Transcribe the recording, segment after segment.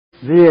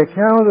The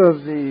account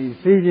of the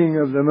feeding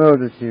of the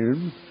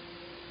multitude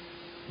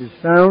is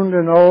found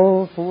in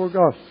all four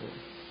Gospels.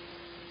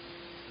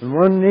 And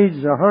one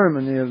needs the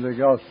harmony of the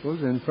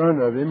Gospels in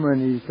front of him when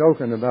he's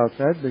talking about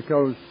that,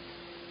 because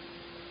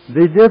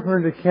the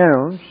different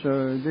accounts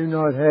do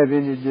not have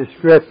any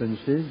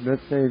discrepancies, but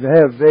they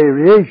have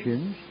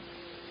variations,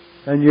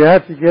 and you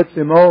have to get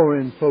them all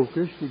in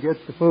focus to get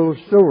the full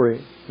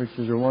story, which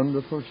is a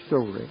wonderful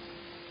story.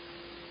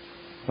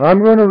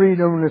 I'm going to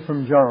read only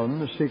from John,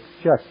 the 6th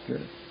chapter.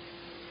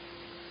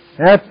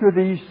 After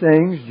these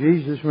things,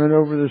 Jesus went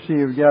over the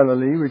Sea of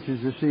Galilee, which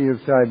is the Sea of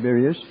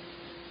Tiberias,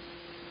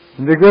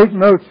 and the great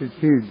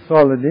multitude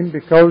followed him,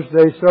 because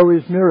they saw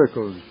his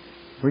miracles,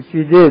 which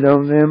he did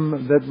on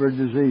them that were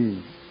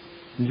diseased.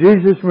 And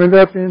Jesus went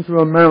up into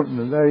a mountain,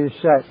 and there he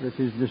sat with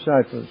his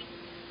disciples.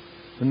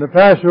 And the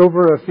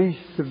Passover, a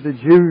feast of the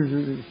Jews,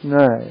 was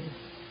nigh.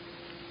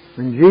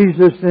 When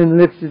Jesus then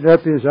lifted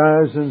up his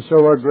eyes and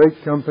saw a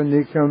great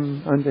company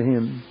come unto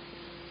him,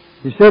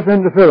 he said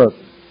unto Philip,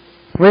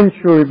 Whence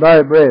shall we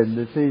buy bread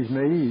that these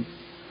may eat?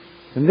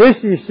 And this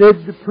he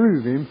said to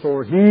prove him,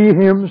 for he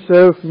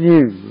himself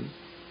knew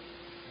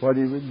what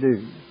he would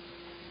do.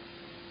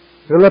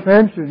 Philip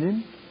answered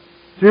him,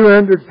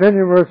 200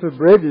 pennyworth of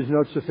bread is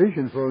not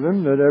sufficient for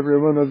them, that every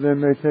one of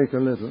them may take a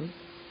little.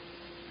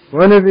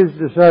 One of his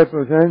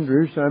disciples,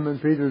 Andrew, Simon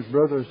Peter's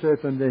brother,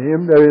 saith unto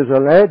him, There is a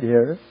lad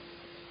here,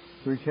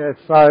 which hath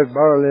 5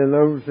 barley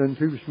loaves and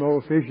 2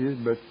 small fishes,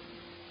 but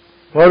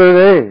what are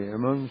they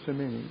among so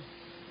many?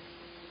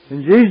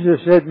 And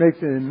Jesus said, Make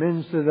the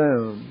men sit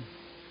down.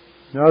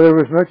 Now there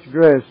was much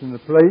grass in the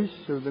place,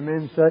 so the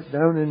men sat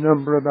down in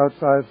number about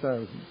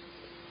 5,000.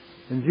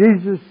 And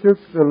Jesus took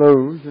the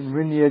loaves, and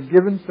when he had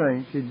given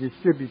thanks, he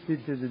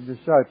distributed to the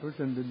disciples,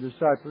 and the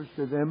disciples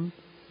to them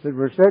that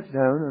were set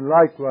down, and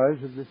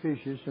likewise of the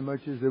fishes so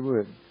much as they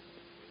would.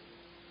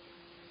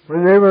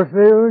 When they were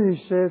filled,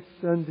 he saith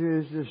unto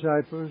his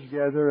disciples,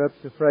 Gather up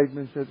the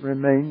fragments that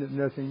remain, that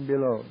nothing be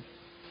lost.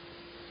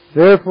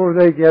 Therefore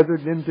they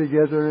gathered them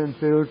together, and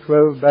filled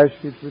 12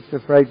 baskets with the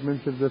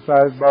fragments of the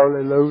 5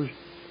 barley loaves,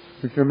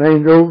 which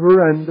remained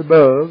over and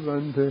above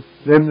unto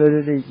them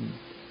that had eaten.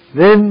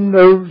 Then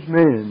those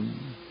men,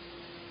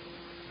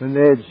 when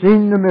they had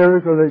seen the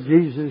miracle that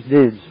Jesus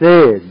did,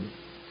 said,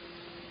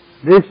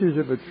 This is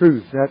of a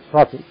truth that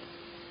prophet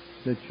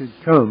that should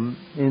come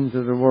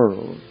into the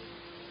world.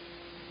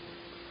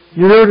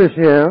 You notice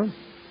here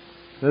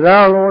that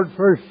our Lord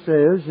first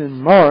says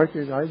in Mark,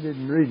 and I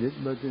didn't read it,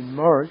 but in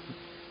Mark,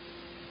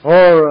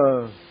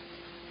 or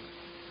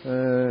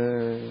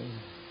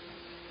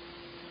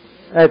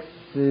at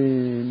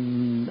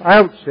the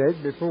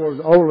outset, before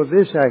all of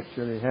this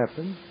actually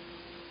happened,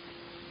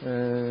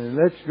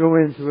 let's go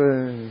into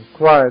a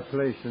quiet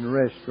place and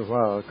rest a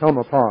while. Come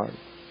apart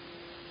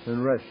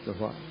and rest a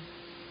while.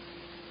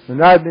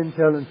 And I've been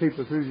telling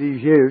people through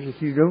these years,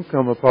 if you don't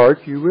come apart,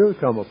 you will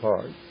come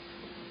apart.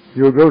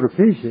 You'll go to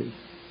pieces.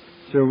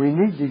 So we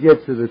need to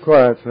get to the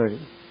quiet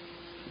place.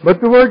 But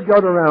the word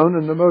got around,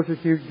 and the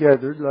multitude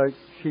gathered like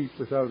sheep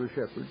without a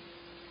shepherd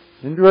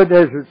into a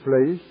desert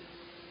place.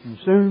 And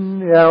soon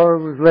the hour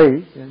was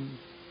late, and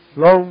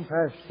long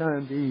past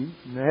time to eat,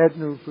 and they had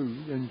no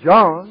food. And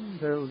John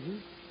tells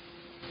us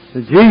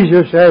that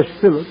Jesus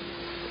asked Philip,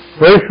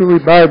 Where shall we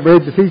buy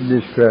bread to feed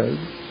this crowd?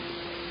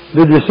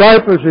 The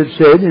disciples had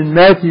said, in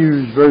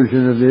Matthew's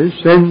version of this,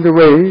 Send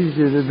away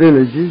to the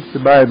villages to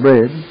buy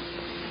bread.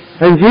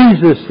 And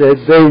Jesus said,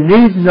 They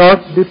need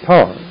not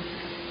depart.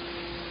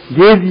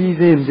 Give ye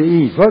them to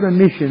eat. What a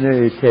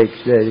missionary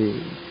text that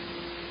is.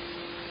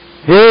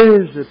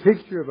 Here is the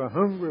picture of a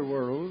hungry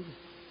world,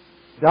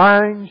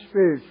 dying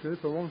spiritually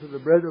for want of the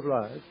bread of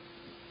life.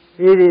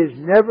 It is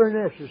never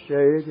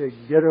necessary to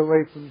get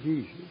away from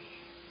Jesus.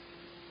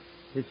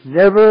 It's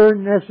never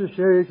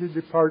necessary to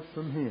depart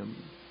from Him.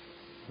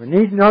 We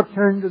need not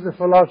turn to the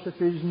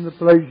philosophies and the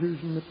pleasures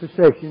and the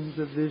possessions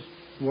of this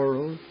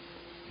world.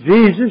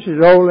 Jesus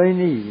is all they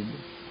need.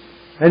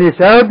 And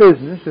it's our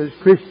business as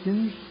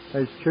Christians,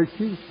 as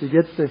churches, to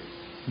get the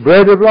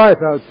bread of life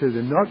out to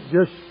them, not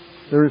just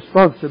the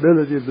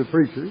responsibility of the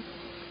preacher,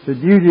 the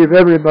duty of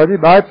everybody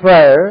by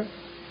prayer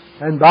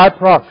and by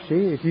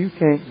proxy if you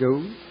can't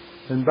go,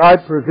 and by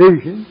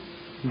provision,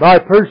 by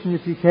person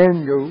if you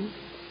can go,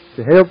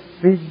 to help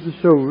feed the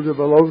souls of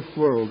a lost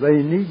world.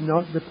 They need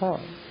not depart.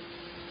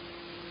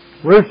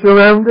 We're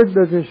surrounded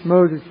by this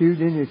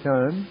multitude any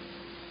time.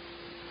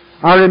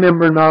 I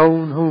remember in my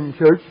own home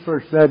church,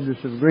 First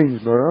Baptist of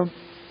Greensboro,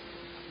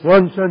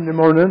 one Sunday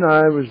morning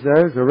I was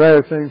there. It was a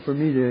rare thing for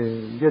me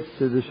to get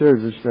to the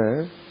service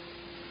there.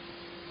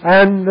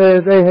 And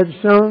they had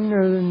sung,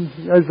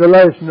 as the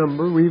last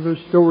number, We've a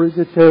Story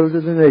to Tell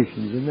to the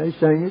Nations. And they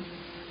sang it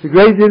with a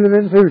great deal of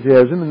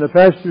enthusiasm. And the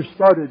pastor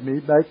spotted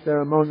me back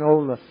there among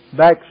all the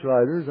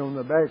backsliders on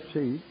the back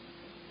seat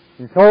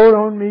and called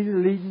on me to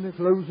lead in the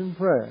closing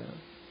prayer.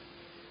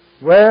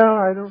 Well,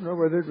 I don't know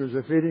whether it was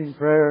a fitting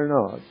prayer or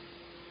not.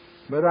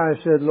 But I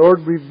said,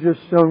 Lord, we've just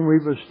sung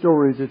We've a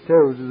Story to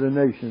Tell to the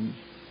Nations.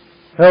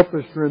 Help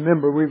us to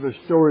remember we've a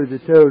story to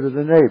tell to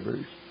the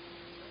neighbors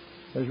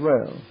as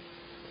well.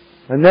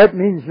 And that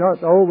means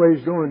not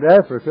always going to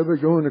Africa,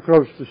 but going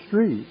across the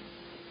street.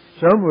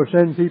 Some will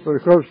send people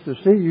across the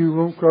sea who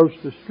won't cross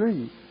the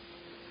street.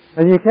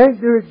 And you can't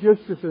do it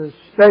just as a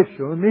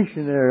special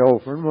missionary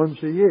offering once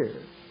a year.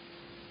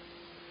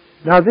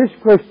 Now this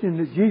question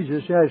that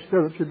Jesus asked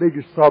Philip is the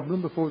biggest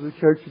problem before the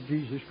Church of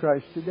Jesus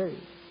Christ today.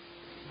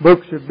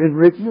 Books have been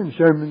written and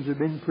sermons have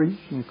been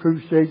preached and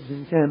crusades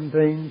and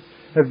campaigns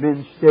have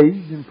been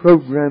staged and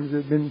programs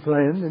have been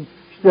planned and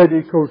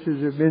study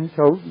courses have been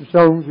taught and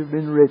songs have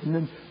been written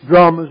and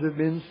dramas have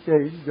been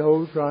staged,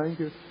 all trying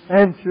to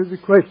answer the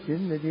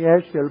question that he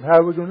asked Philip, how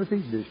are we going to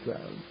feed this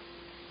crowd?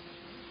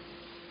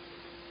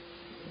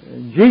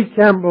 G.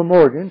 Campbell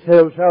Morgan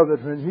tells how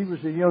that when he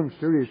was a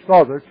youngster, his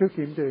father took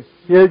him to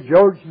hear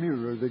George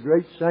Mueller, the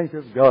great saint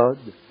of God,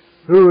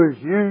 who was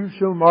used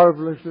so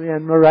marvelously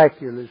and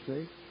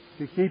miraculously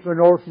to keep an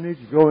orphanage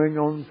going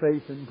on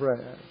faith and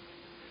prayer.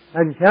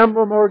 And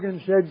Campbell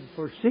Morgan said,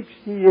 for 60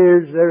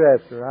 years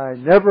thereafter, I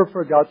never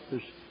forgot the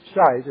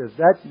sight of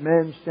that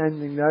man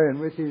standing there, and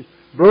with his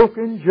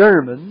broken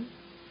German,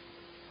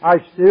 I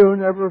still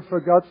never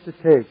forgot the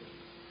text.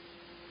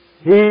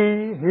 He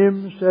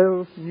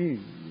himself knew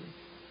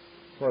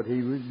what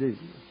he was doing.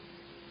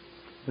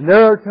 And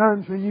there are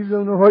times when you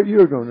don't know what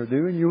you're going to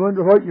do, and you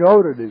wonder what you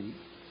ought to do.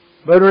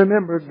 But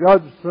remember,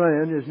 God's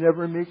plan is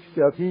never mixed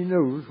up. He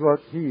knows what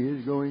He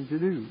is going to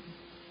do.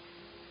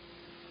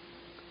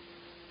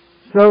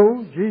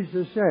 So,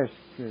 Jesus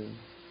asked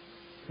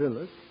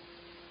Philip,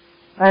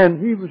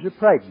 and he was a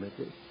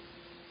pragmatist.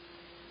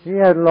 He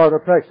had a lot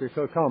of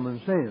practical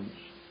common sense,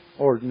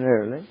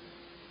 ordinarily.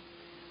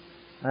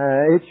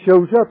 It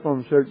shows up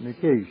on certain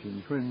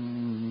occasions.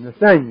 When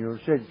Nathaniel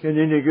said, can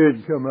any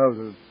good come out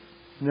of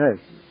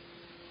Nazareth?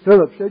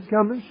 Philip said,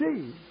 come and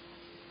see.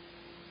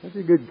 That's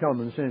a good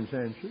common sense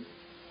answer.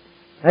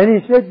 And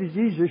he said to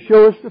Jesus,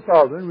 show us the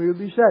Father and we'll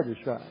be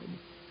satisfied.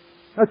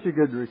 That's a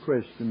good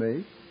request to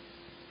make.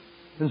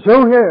 And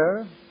so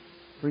here,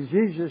 when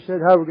Jesus said,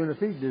 how are we going to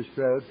feed this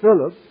crowd?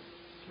 Philip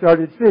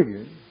started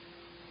figuring.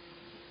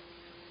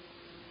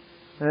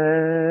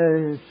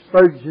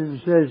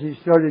 Spurgeon says he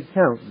started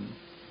counting.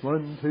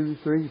 1, 2,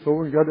 3,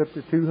 4, and got up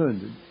to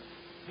 200.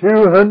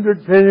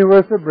 200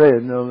 pennyworth of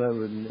bread. No, that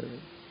wouldn't do it.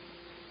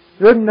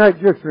 Doesn't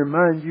that just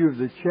remind you of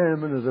the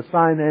chairman of the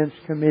finance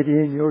committee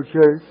in your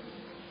church?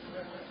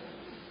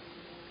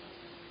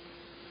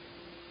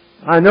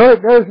 I know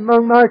it does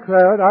among my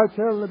crowd. I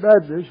tell the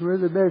Baptists we're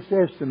the best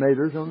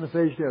estimators on the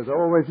face of the earth.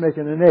 Always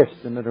making an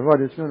estimate of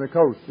what it's going to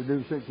cost to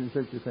do such and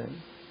such a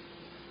thing.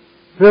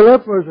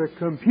 Philip was a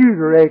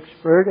computer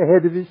expert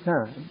ahead of his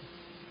time.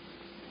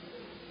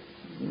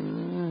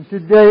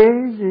 Today,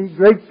 the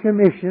Great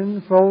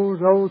Commission falls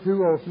all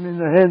too often in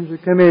the hands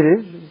of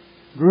committees,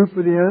 a group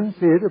of the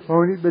unfit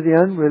appointed by the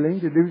unwilling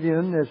to do the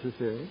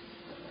unnecessary.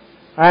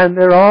 And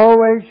they're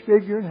always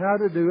figuring how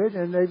to do it,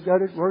 and they've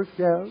got it worked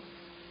out.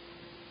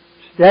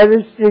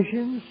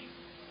 Statisticians,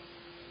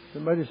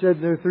 somebody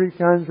said there are 3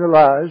 kinds of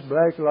lies: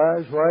 black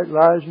lies, white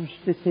lies, and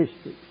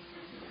statistics.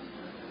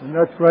 And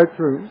that's quite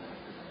true.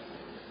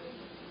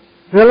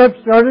 Philip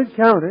started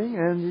counting,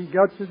 and he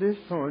got to this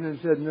point and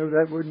said, no,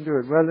 that wouldn't do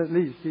it. Well, at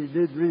least he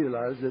did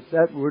realize that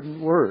that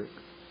wouldn't work.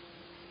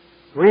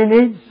 We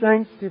need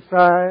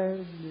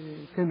sanctified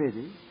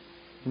committees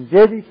and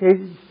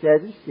dedicated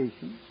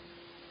statisticians,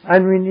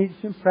 and we need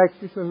some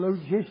practical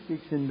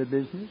logistics in the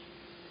business.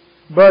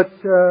 But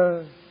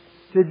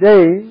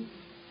today,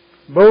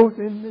 both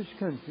in this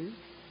country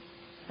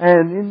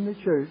and in the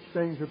church,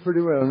 things are pretty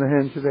well in the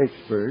hands of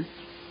experts,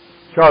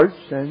 charts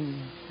and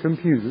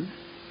computers,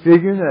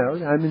 figuring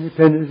out how many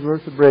pennies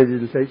worth of bread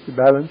it'll take to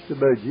balance the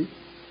budget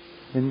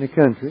in the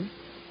country.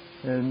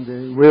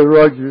 And Will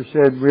Rogers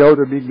said, we ought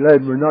to be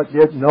glad we're not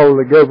getting all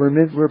the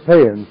government we're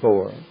paying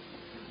for.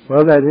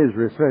 Well, that is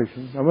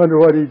refreshing. I wonder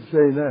what he'd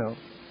say now.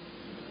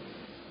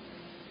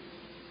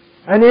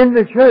 And in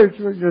the church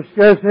we're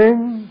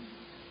discussing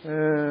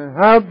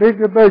how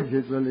big a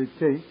budget will it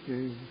take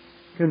to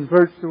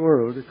convert the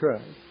world to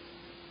Christ.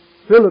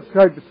 Philip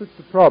tried to put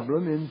the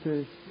problem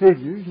into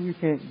figures, and you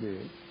can't do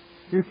it.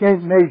 You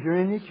can't measure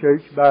any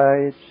church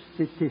by its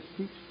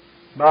statistics,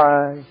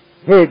 by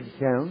head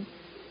count.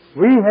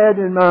 We had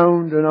in my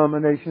own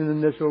denomination,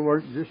 and this will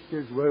work just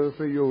as well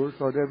for yours,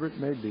 whatever it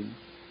may be.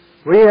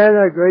 We had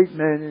a great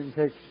man in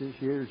Texas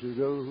years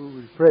ago who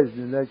was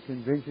president of that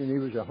convention. He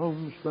was a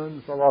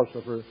homespun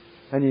philosopher,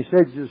 and he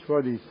said just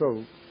what he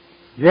thought.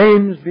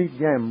 James B.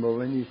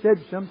 Gamble, and he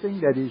said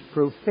something that is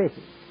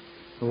prophetic.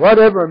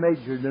 Whatever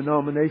major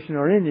denomination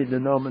or any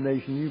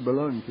denomination you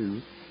belong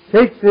to,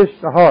 take this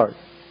to heart.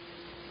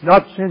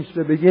 Not since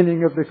the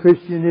beginning of the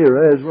Christian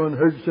era has one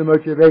heard so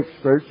much of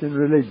experts in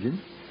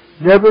religion.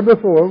 Never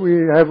before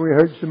have we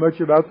heard so much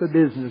about the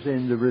business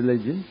end of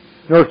religion,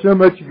 nor so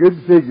much good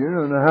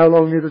figure on how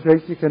long it'll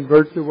take to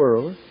convert the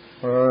world,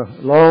 or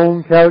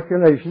long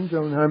calculations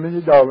on how many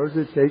dollars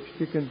it takes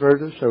to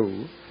convert a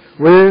soul.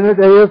 We're in a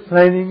day of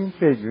planning and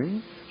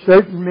figuring.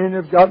 Certain men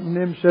have gotten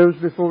themselves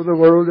before the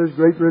world as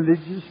great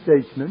religious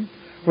statesmen.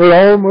 We're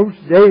almost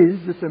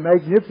dazed at the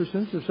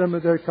magnificence of some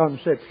of their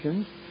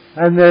conceptions.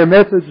 And their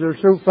methods are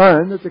so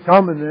fine that the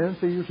common man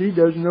feels he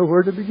doesn't know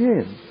where to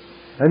begin.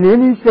 And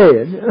then he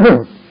said,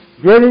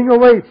 getting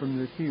away from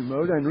the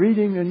tumult and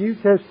reading the New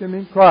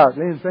Testament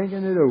quietly and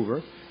thinking it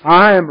over,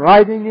 I am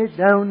writing it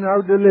down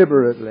now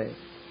deliberately.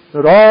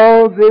 That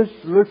all this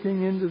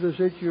looking into the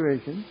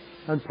situation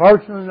and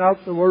parceling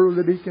out the world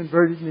to be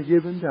converted in a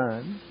given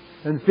time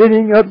and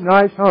fitting up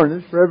nice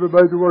harness for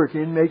everybody to work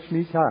in makes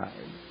me tired.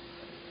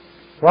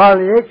 While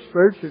the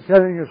experts are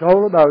telling us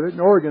all about it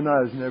and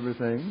organizing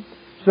everything,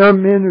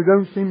 some men who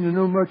don't seem to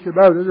know much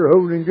about it are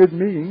holding good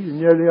meetings, and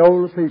nearly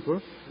all the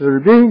people that are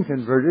being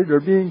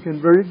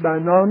converted by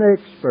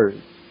non-experts.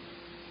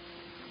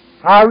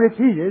 I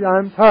repeat it,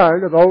 I'm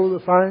tired of all the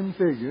fine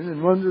figuring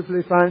and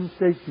wonderfully fine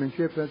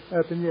statesmanship that's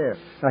up in the air.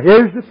 Now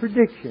here's the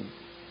prediction.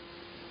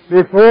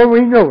 Before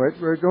we know it,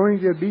 we're going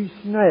to be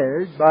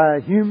snared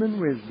by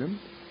human wisdom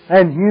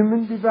and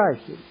human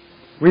devices.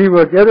 We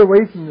will get away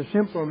from the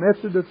simple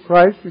method of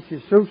Christ, which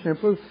is so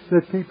simple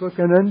that people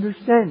can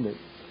understand it.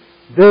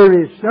 There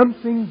is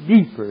something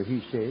deeper,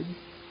 he said.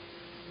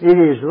 It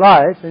is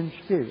life and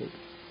spirit.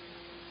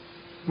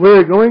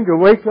 We're going to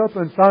wake up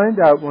and find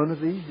out one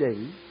of these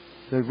days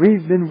that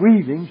we've been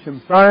weaving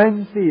some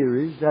fine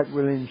theories that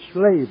will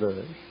enslave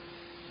us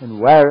and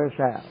wear us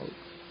out.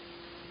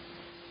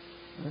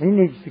 He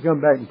needs to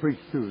come back and preach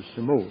to us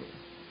some more.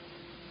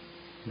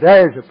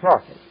 There's a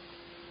prophet,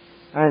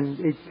 and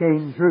it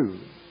came true,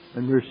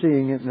 and we're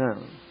seeing it now.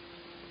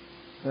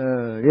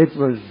 It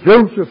was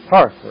Joseph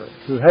Parker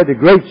who had a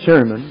great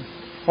sermon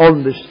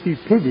on the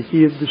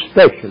stupidity of the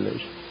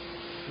specialist,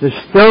 the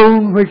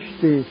stone which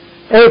the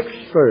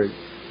experts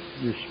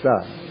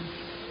despise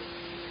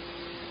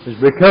has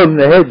become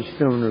the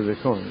headstone of the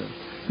corner.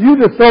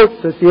 You'd have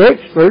thought that the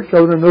experts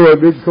ought to know a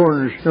good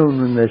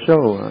cornerstone when they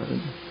saw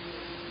one,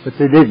 but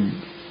they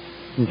didn't.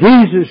 And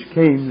Jesus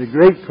came, the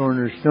great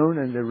cornerstone,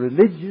 and the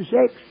religious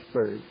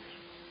experts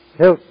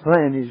helped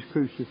plan His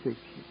crucifixion.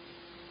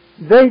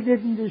 They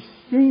didn't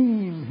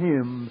esteem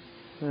Him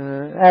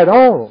at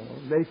all.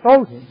 They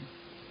fought Him.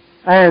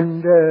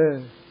 And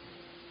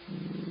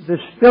the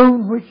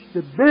stone which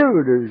the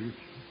builders,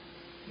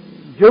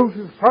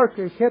 Joseph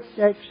Parker kept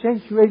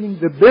accentuating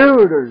the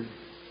builders,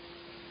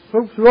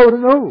 folks who ought to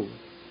know,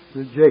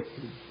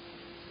 rejected.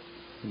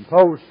 And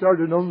Paul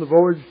started on the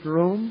voyage to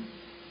Rome.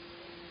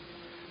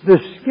 The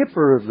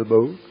skipper of the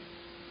boat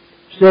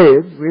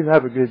said, we'll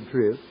have a good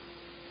trip.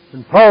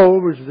 And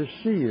Paul was the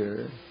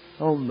seer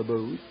on the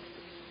boat.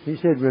 He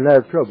said, we'll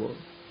have trouble.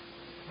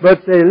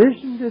 But they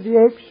listened to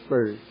the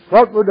experts.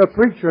 What would a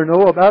preacher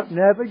know about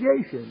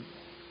navigation?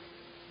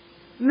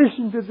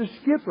 Listen to the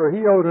skipper. He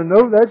ought to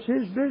know that's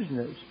his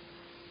business.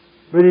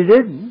 But he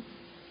didn't.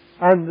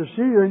 And the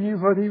seer knew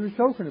what he was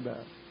talking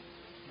about.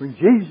 When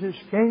Jesus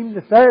came,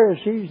 the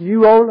Pharisees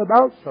knew all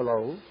about the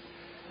law.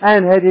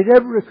 And had it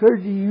ever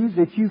occurred to you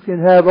that you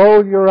can have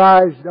all your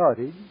I's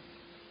dotted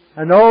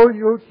and all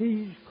your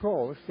T's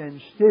crossed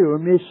and still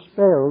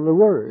misspell the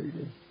word?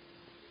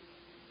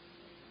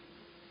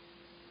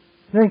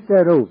 Think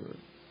that over.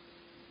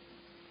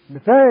 The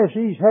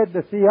Pharisees had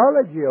the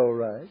theology all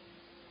right,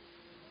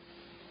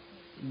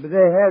 but they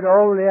had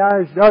all the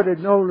I's dotted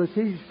and all the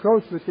T's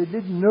crossed, but they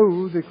didn't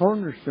know the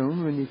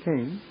cornerstone when He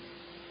came.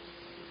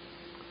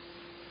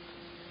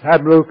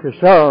 Pablo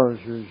Casals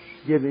was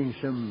giving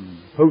some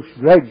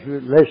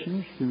postgraduate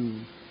lessons to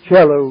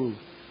cello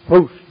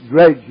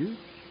postgraduates.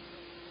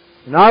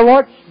 And I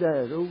watched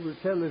that over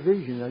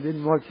television. I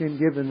didn't watch him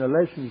giving the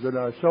lessons, but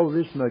I saw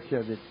this much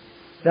of it.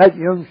 That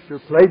youngster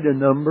played a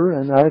number,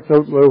 and I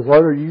thought, well,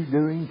 what are you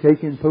doing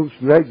taking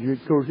postgraduate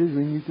courses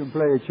when you can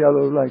play a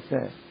cello like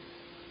that?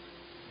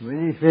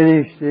 When he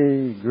finished,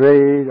 the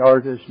great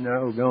artist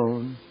now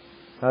gone,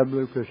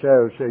 Pablo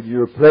Casals said,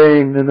 you're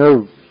playing the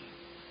notes,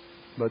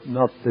 but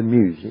not the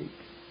music.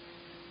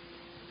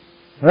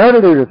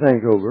 That'll do to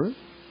think over.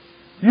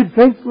 You'd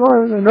think,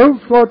 well, the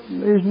notes, what,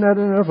 isn't that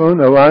enough? Oh,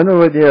 no, I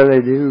know a dear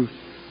lady who's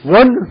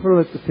wonderful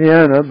at the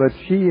piano, but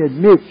she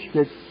admits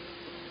that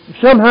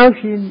somehow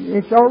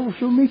it's all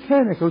so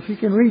mechanical. She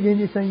can read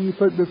anything you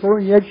put before,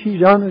 and yet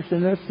she's honest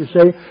enough to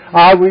say,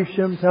 I wish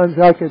sometimes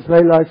I could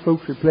play like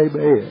folks who play by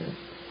ear.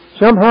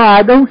 Somehow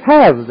I don't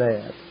have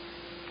that.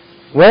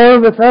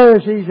 Well, the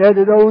Pharisees had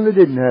it all and they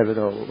didn't have it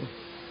all.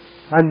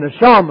 And the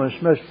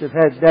psalmist must have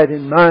had that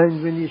in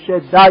mind when he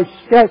said, Thy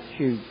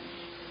statutes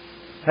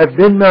have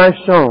been my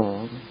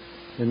song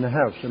in the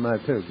house of my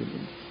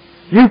pilgrimage.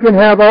 You can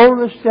have all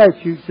the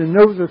statutes and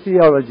know the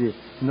theology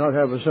and not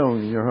have a song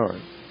in your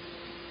heart.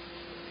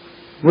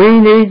 We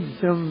need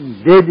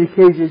some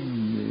dedicated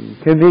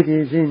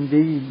committees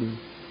indeed.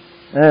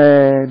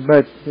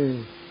 But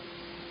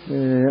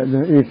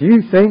if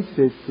you think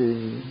that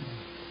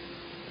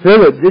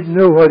Philip didn't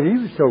know what he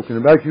was talking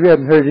about, you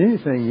haven't heard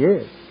anything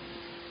yet.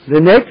 The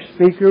next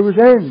speaker was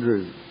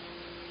Andrew.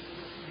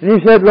 And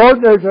he said, Lord,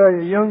 there's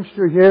a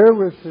youngster here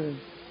with a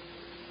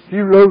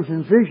few loaves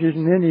and fishes,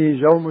 and then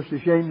he's almost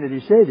ashamed that he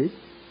said it.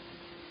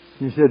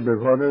 He said, but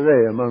what are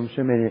they among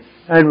so many?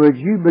 And would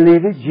you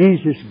believe it?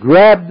 Jesus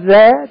grabbed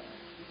that,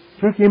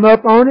 took him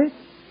up on it,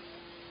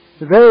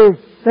 The very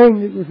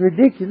thing that was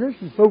ridiculous,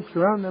 and folks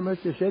around them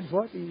must have said,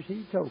 what is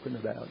he talking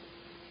about?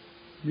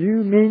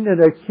 You mean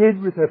that a kid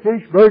with a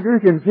fish burger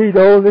can feed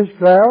all this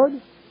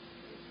crowd?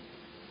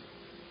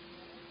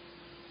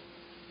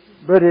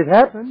 But it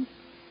happened.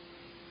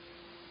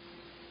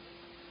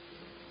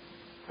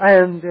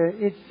 And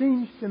it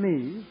seems to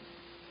me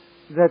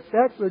that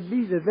that would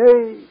be the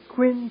very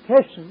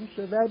quintessence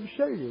of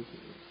absurdity.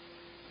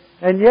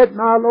 And yet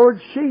my Lord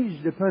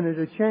seized upon it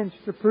a chance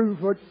to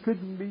prove what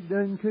couldn't be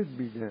done could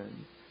be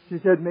done. She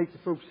said, make the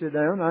folks sit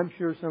down. I'm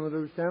sure some of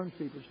those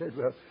townspeople said,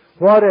 well,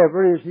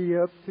 whatever is he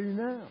up to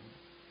now?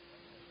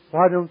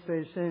 Why don't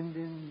they send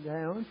him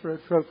down for a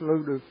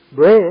truckload of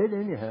bread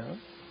anyhow?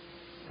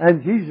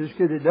 And Jesus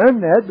could have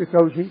done that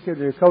because he could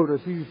have caught a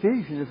few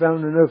fish and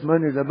found enough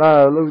money to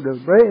buy a load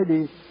of bread.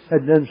 He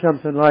had done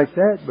something like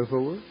that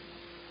before.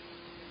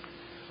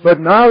 But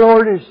my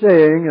Lord is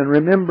saying, and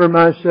remember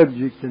my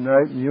subject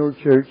tonight in your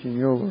church and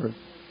your work,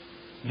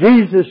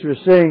 Jesus was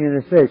saying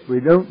in effect, we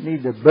don't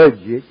need a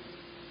budget,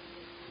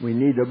 we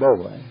need a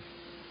boy.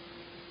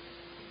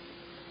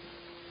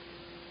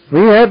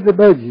 We have the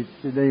budgets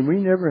today. We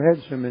never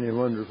had so many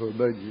wonderful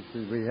budgets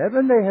as we have,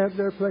 and they have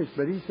their place.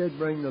 But He said,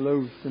 bring the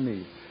loaves to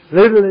me.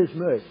 Little is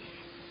much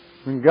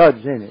when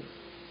God's in it.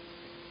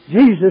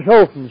 Jesus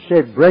often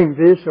said, bring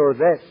this or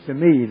that to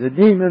me. The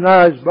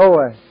demonized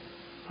boy,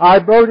 I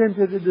brought him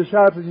to the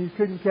disciples and he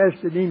couldn't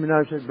cast the demon.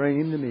 I said, bring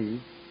him to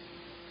me.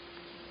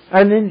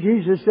 And then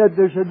Jesus said,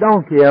 there's a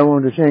donkey I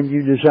want to send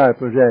you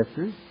disciples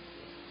after.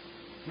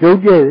 Go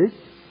get it.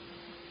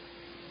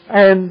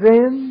 And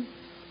then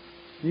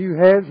you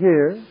have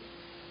here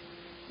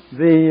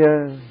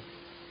the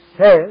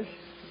task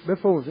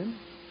before them.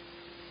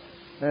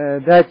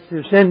 That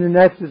sending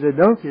after the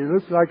donkey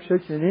looked like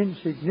such an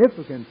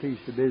insignificant piece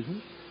of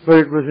business, but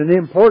it was an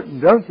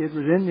important donkey. It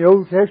was in the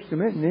Old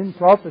Testament and in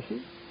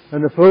prophecy,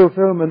 and the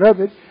fulfillment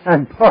of it,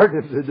 and part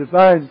of the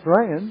divine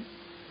plan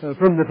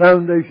from the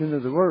foundation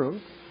of the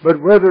world.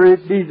 But whether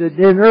it be the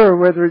dinner, or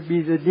whether it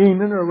be the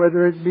demon, or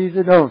whether it be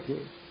the donkey,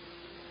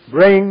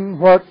 bring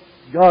what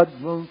God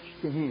wants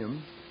to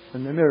him,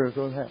 and the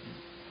miracle happens.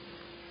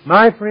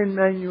 My friend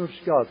Manuel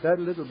Scott, that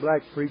little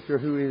black preacher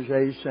who is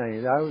a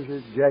saint, I was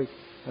at Jack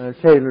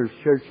Taylor's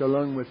church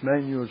along with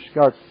Manuel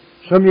Scott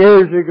some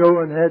years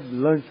ago and had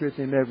lunch with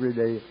him every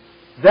day.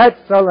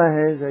 That fellow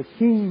has a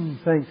keen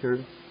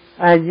thinker,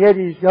 and yet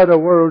he's got a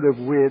world of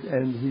wit,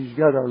 and he's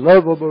got a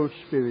lovable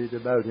spirit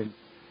about him.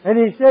 And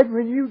he said,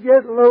 when you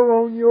get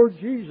low on your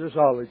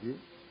Jesusology,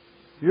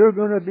 you're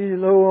going to be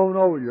low on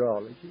all your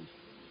ologies.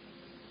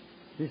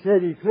 He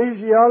said,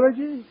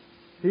 ecclesiology,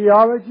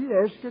 theology,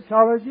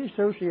 eschatology,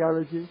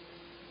 sociology,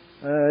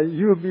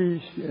 you'll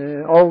be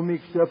all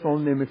mixed up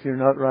on them if you're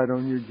not right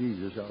on your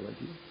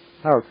Jesusology.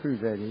 How true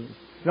that is.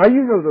 Now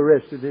you know the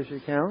rest of this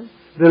account.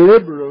 The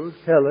liberals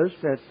tell us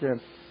that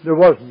there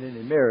wasn't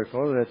any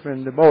miracle, that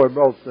when the boy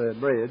brought the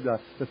bread,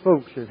 the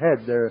folks that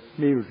had their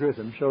meals with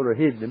them sort of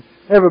hid them.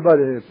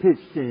 Everybody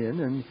pitched in,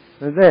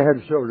 and they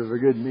had sort of a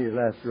good meal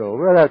after all.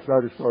 Well, that's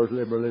about as far as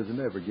liberalism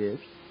ever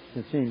gets,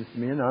 it seems to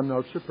me, and I'm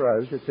not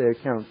surprised that they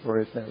account for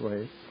it that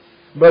way.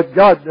 But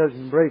God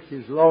doesn't break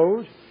His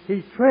laws.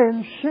 He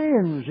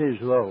transcends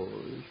His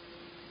laws.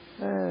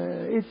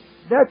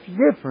 That's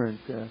different.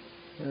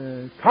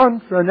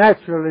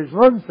 Contranatural is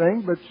one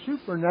thing, but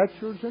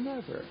supernatural is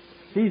another.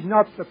 He's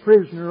not the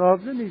prisoner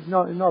of them. He's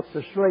not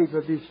the slave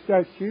of His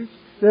statutes.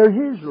 They're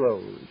His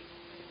laws.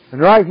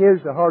 And right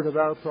here's the heart of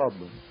our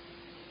problem.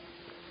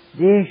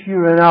 The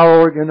issue in our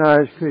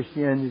organized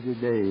Christianity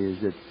today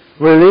is that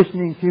we're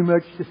listening too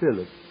much to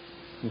Philip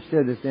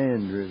instead of to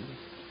Andrew.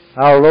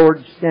 Our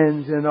Lord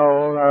stands in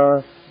all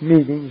our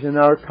meetings and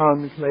our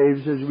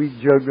conclaves as we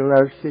juggle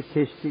our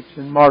statistics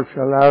and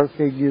marshal our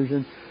figures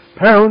and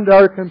pound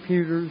our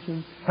computers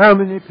and how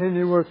many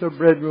pennyworth of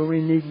bread will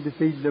we need to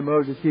feed the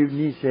multitude.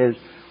 And He says,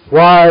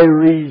 why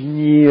reason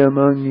ye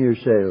among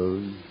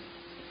yourselves?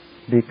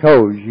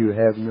 Because you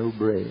have no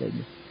bread.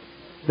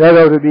 That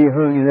ought to be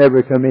hung in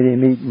every committee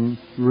meeting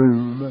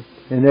room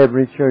in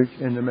every church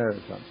in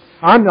America.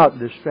 I'm not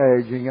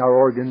disparaging our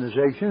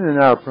organization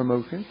and our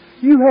promotion.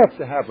 You have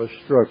to have a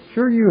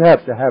structure. You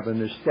have to have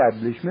an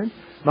establishment.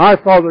 My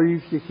father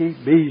used to keep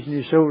bees,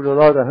 and he sold a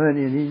lot of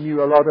honey, and he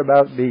knew a lot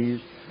about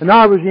bees. And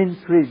I was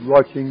intrigued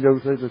watching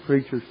those little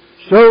creatures.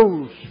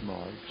 So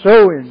smart,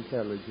 so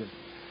intelligent.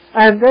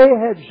 And they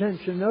had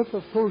sense enough,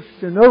 of course,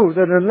 to know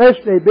that unless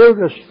they built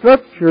a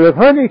structure of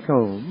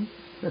honeycomb,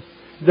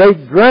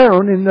 they'd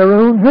drown in their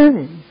own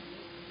honey.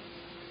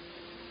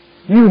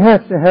 You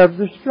have to have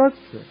the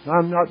structure.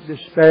 I'm not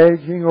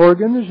disparaging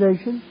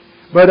organization,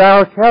 but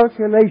our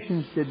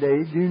calculations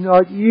today do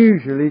not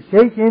usually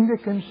take into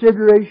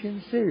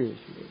consideration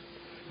seriously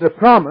the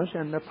promise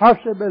and the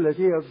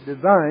possibility of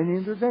divine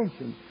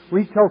intervention.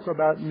 We talk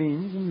about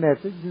means and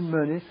methods and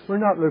money. We're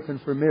not looking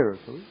for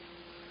miracles.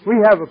 We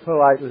have a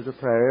polite little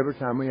prayer every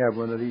time we have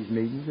one of these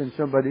meetings, and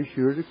somebody's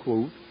sure to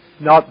quote,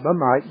 not by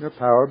might nor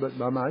power, but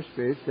by my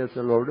Spirit, saith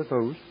the Lord of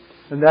hosts.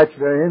 And that's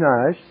very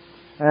nice.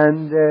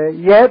 And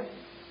yet,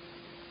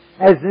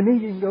 as the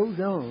meeting goes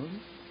on,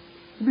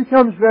 it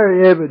becomes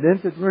very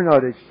evident that we're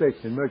not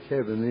expecting much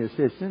heavenly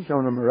assistance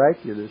on a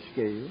miraculous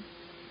scale.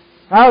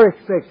 Our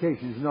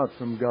expectation is not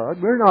from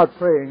God. We're not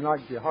praying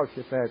like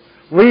Jehoshaphat.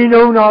 We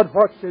know not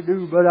what to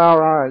do, but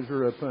our eyes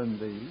are upon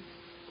Thee.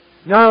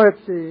 Now at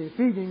the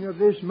feeding of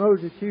this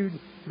multitude,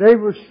 they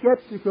were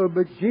skeptical,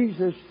 but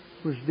Jesus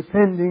was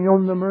depending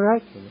on the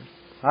miraculous.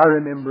 I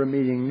remember a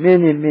meeting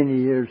many,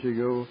 many years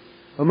ago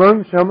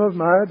among some of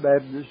my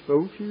Baptist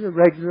folks. It was a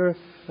regular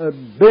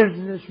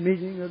business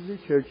meeting of the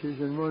churches,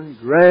 and one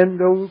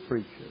grand old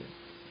preacher,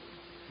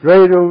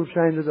 great old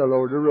saint of the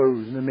Lord,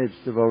 arose in the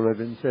midst of all of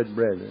it and said,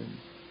 "Brethren,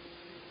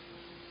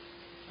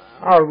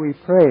 are we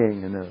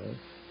praying enough?"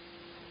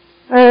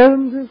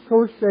 And, of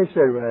course, they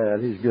said, "Well,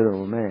 he's a good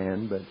old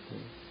man, but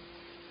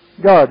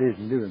God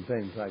isn't doing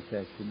things like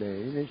that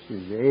today. This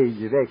is the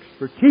age of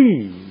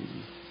expertise,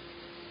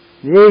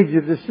 the age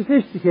of the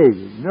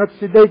sophisticated, and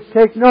up-to-date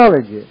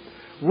technology.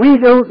 We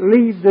don't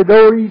leave the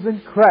door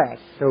even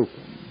cracked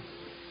open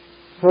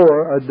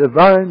for a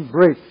divine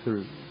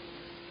breakthrough.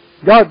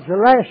 God's the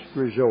last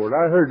resort."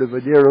 I heard of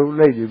a dear old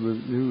lady who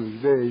was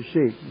very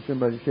sick, and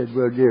somebody said,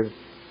 "Well, dear,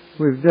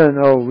 we've done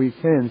all we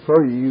can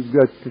for you. You've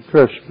got to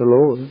trust the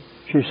Lord."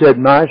 She said,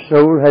 "My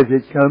soul, has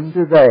it come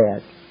to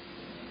that?"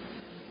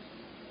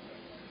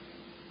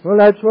 Well,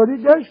 that's what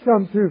it does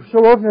come to.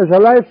 So often as a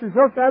last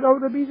resort, that ought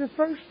to be the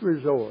first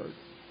resort.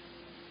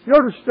 You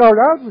ought to start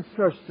out with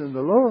trusting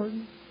the Lord.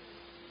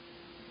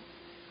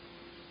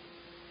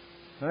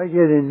 I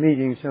get in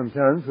meetings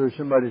sometimes where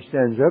somebody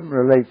stands up and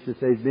relates that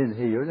they've been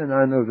healed, and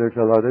I know there's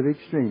a lot of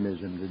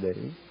extremism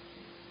today.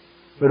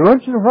 But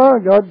once in a while,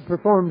 God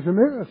performs a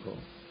miracle.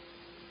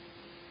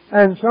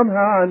 And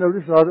somehow I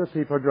notice a lot of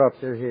people drop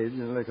their heads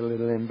and look a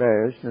little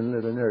embarrassed and a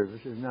little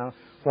nervous. And now,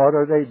 what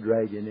are they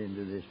dragging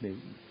into this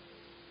meeting?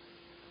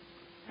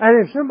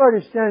 And if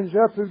somebody stands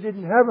up who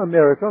didn't have a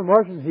miracle and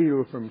wasn't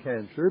healed from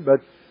cancer,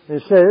 but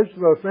it says,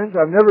 "Well, friends,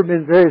 I've never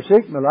been very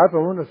sick in my life. I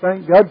want to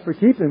thank God for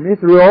keeping me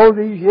through all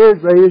these years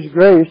by His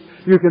grace,"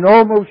 you can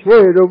almost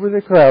hear it over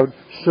the crowd.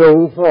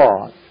 So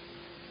what?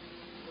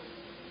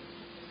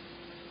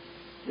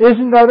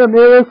 Isn't that a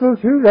miracle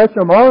too? That's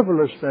a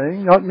marvelous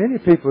thing. Not many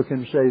people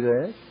can say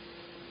that.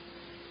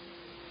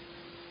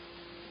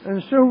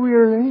 And so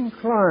we're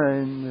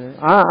inclined.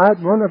 At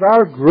one of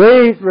our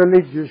great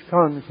religious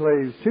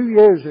conclaves 2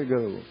 years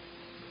ago,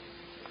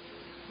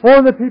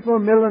 all the people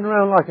milling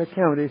around like a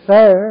county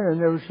fair,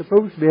 and they were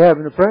supposed to be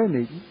having a prayer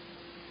meeting.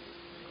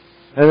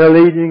 And a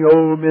leading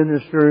old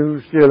minister who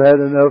still had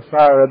enough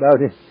fire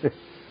about him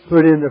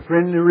put in the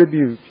friendly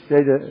rebuke,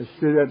 stood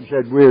up and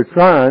said, "We're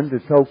trying to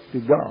talk to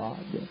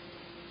God."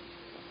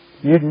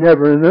 You'd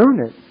never have known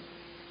it.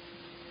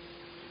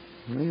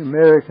 We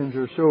Americans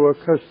are so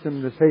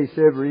accustomed to face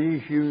every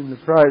issue in the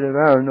pride of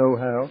our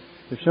know-how.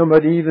 If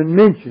somebody even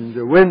mentions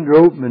a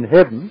window open in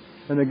heaven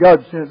and a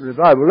God-sent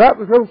revival, that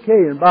was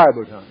okay in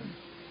Bible times.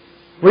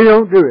 We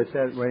don't do it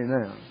that way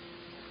now.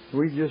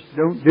 We just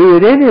don't do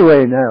it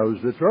anyway now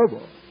is the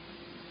trouble.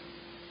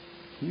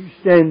 You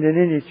stand in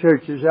any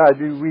church as I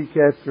do week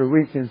after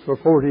week and for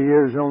 40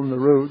 years on the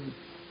road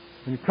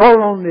and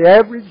call on the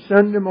average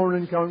Sunday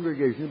morning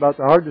congregation. About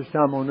the hardest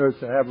time on earth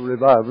to have a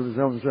revival is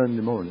on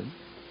Sunday morning.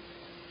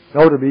 It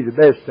ought to be the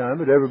best time,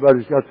 but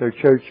everybody's got their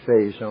church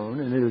face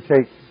on, and it'll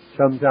take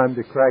some time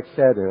to crack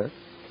that up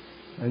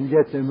and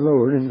get them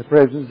lowered in the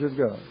presence of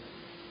God.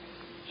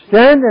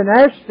 Stand and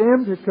ask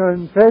them to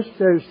confess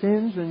their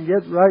sins and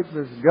get right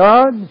with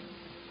God,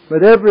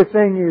 but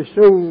everything is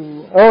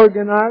so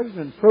organized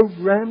and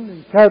programmed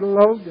and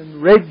cataloged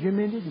and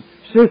regimented and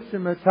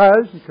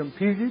systematized and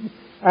computed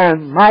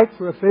and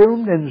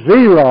microfilmed and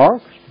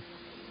Xeroxed.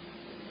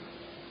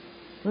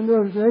 And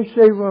they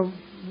say, "Well,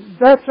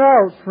 that's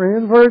out,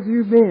 friend. Where have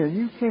you been?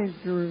 You can't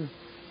do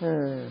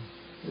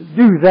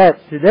that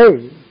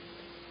today."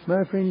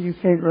 My friend, you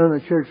can't run a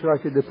church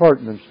like a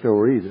department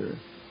store either.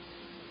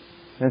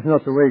 That's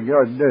not the way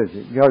God does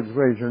it. God's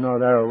ways are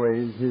not our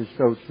ways. His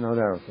thoughts not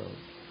our thoughts.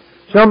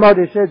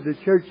 Somebody said the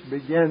church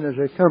began as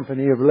a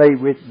company of lay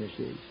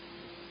witnesses.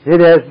 It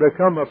has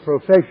become a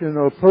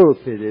professional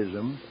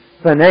pulpitism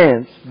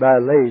financed by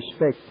lay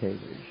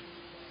spectators.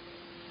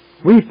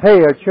 We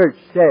pay our church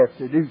staff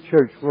to do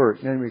church work,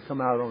 and then we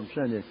come out on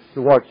Sunday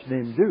to watch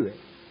them do it.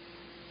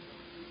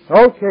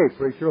 Okay,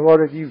 preacher, what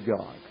have you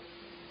got?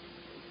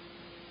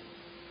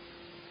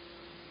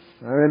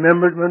 I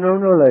remembered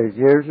Winona Lake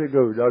years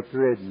ago,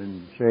 Dr.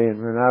 Edmund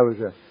saying when I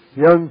was a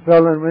young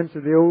fellow and went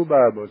to the old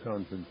Bible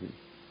conferences.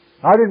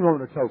 I didn't want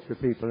to talk to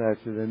people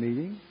after the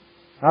meeting.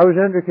 I was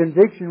under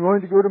conviction,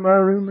 wanting to go to my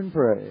room and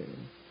pray.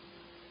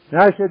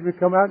 And I said, we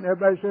come out and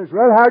everybody says,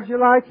 "Well, how'd you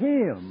like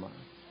him?"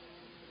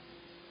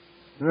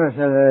 And I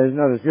said, "He's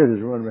not as good as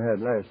the one we had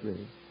last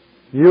week.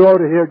 You ought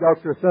to hear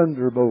Dr.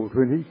 Thunderbolt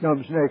when he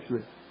comes next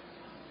week."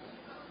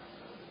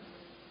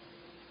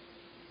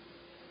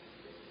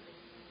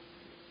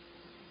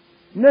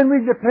 And then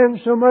we depend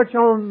so much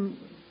on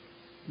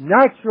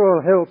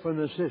natural help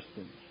and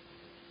assistance.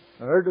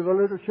 I heard of a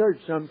little church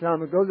some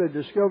time ago that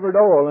discovered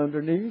oil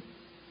underneath,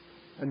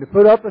 and to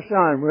put up a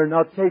sign, "We're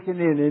not taking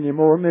in any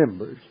more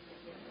members."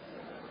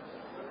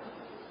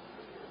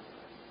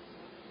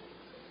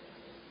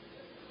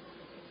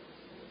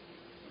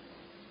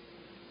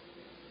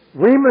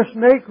 We must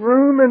make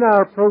room in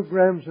our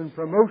programs and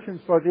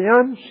promotions for the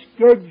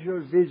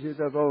unscheduled visit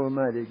of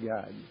Almighty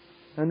God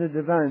and the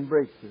divine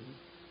breakthrough.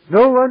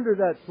 No wonder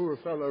that poor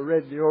fellow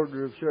read the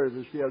order of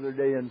service the other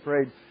day and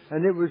prayed,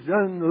 and it was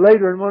done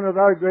later in one of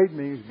our great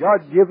meetings.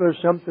 God, give us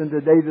something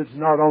today that's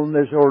not on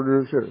this order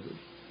of service.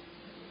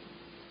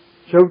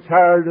 So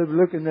tired of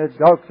looking at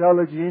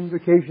doxology,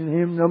 invocation,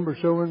 hymn number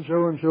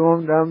so-and-so and so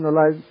on down the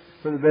line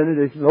for the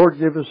benediction. Lord,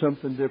 give us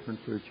something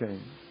different for a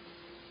change.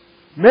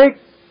 Make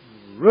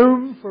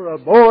room for a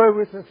boy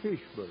with a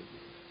fish burger.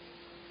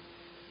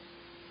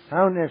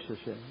 How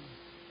necessary.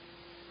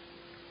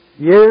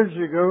 Years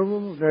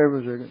ago, there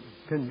was a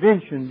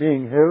convention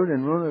being held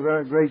in one of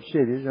our great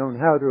cities on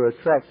how to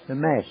attract the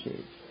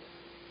masses.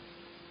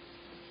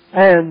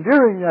 And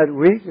during that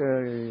week,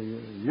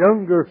 a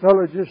younger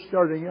fellow just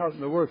starting out in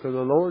the work of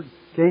the Lord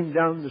came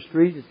down the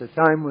street at the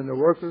time when the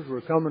workers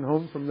were coming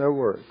home from their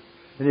work.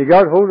 And he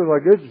got hold of a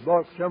goods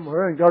box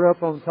somewhere and got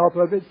up on top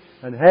of it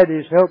and had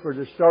his helper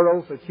to start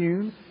off a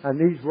tune. And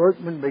these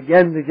workmen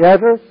began to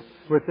gather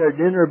with their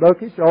dinner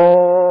buckets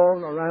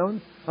all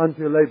around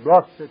until they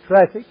blocked the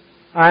traffic.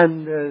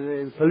 And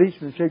the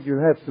policeman said, "You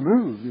have to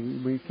move.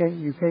 You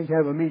can't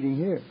have a meeting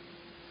here."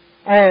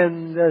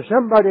 And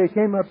somebody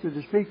came up to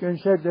the speaker and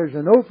said, "There's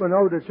an open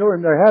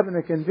auditorium. They're having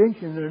a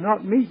convention. They're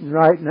not meeting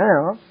right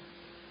now.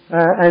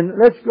 And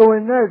let's go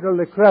in there till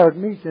the crowd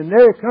meets. And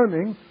they're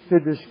coming to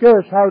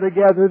discuss how to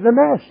gather the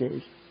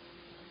masses."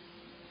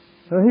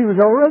 So he was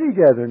already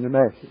gathering the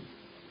masses.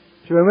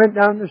 So he went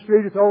down the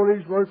street with all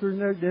these workers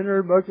and their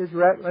dinner buckets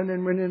rattling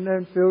and went in there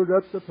and filled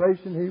up the place.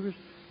 And he was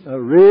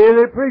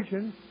really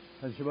preaching.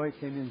 And somebody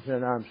came in and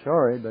said, "I'm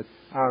sorry, but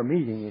our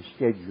meeting is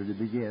scheduled to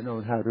begin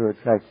on how to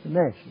attract the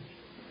masses."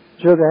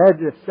 So they had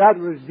to, that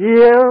was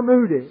D.L.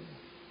 Moody.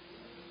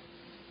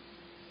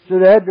 So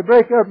they had to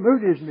break up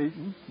Moody's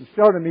meeting and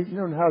start a meeting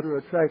on how to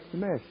attract the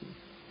masses.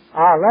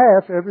 I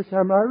laugh every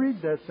time I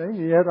read that thing,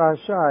 and yet I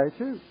sigh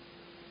too.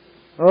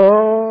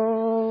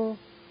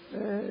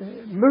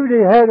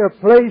 Moody had a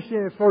place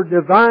for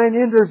divine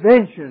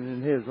intervention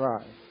in his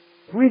life.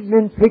 If we'd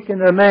been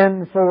picking a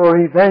man for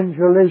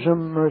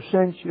evangelism a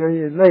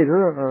century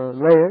later or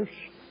less,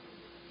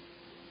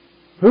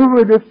 who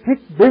would have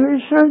picked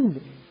Billy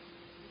Sunday?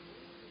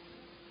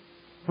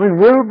 When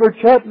Wilbur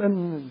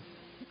Chapman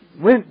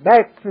went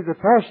back to the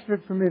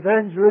pastorate from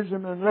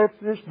evangelism and left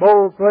this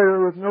ball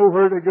player with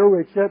nowhere to go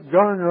except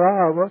Garner,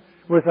 Iowa,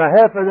 with a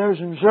half a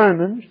dozen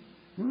sermons,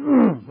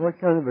 what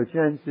kind of a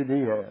chance did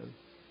he have?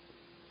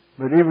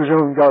 But he was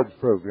on God's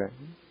program.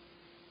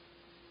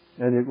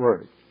 And it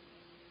worked.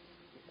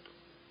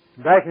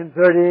 Back in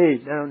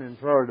 1938, down in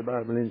Florida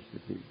Bible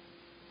Institute,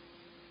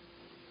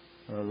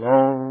 a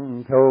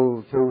long,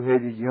 tall,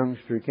 tow-headed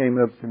youngster came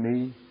up to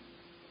me,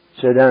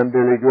 said, "I'm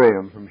Billy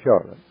Graham from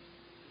Charlotte."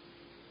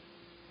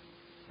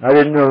 I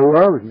didn't know who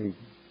I was meeting.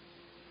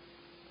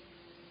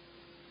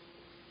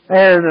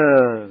 And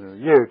a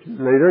year or two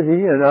later,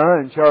 he and I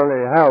and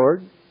Charlie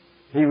Howard,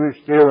 he was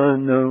still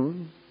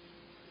unknown,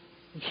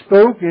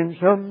 spoke in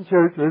some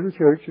church, little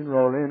church in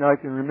Raleigh, and I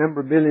can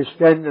remember Billy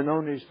standing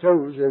on his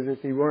toes as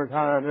if he weren't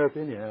high enough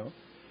anyhow,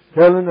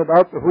 telling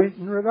about the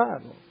Wheaton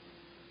revival.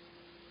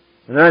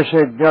 And I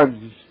said, "God,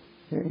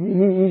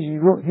 he's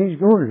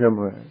going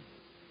somewhere."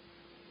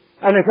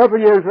 And a couple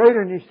of years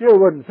later, and he still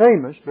wasn't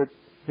famous, but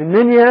in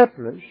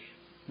Minneapolis,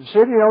 the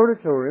city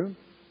auditorium,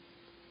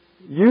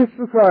 Youth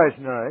for Christ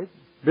night,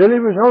 Billy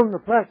was on the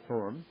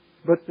platform,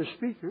 but the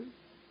speaker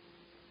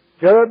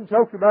got up and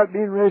talked about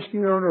being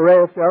rescued on a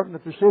raft out in the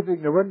Pacific,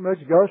 and there wasn't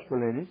much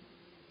gospel in it.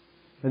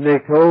 And they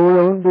called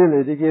on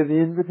Billy to give the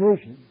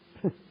invitation.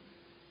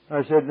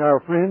 I said, "Now,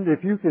 friend,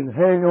 if you can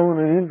hang on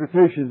an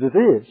invitation to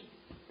this,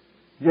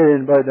 get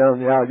anybody down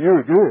the aisle,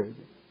 you're good."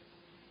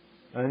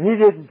 And he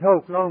didn't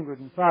talk longer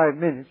than 5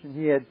 minutes, and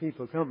he had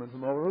people coming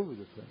from all over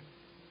the place.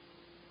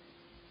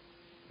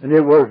 And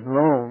it wasn't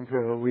long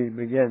till we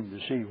began to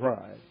see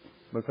why,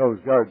 because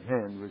God's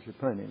hand was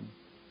upon him.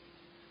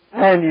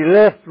 And he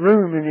left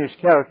room in his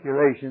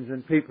calculations,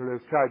 and people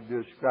have tried to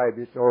ascribe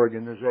it to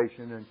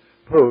organization and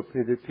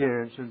pulpit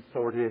appearance and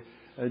 40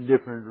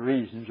 different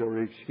reasons or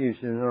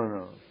excuses.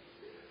 No.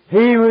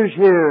 He was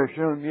here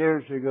some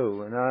years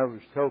ago, and I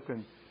was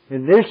talking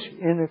in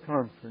a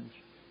conference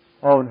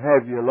on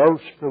Have You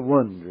Lost the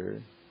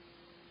Wonder?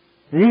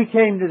 And he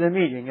came to the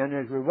meeting, and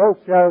as we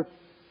walked out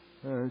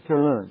to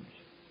lunch,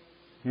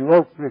 he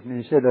walked with me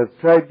and said, "I've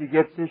tried to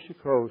get this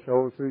across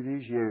all through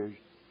these years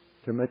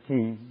to my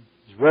team,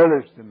 as well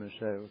as to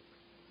myself,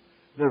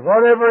 that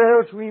whatever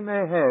else we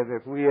may have,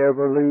 if we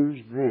ever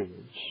lose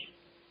this,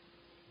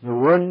 the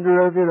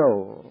wonder of it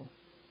all,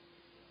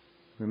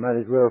 we might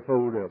as well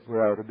fold up.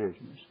 We're out of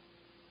business.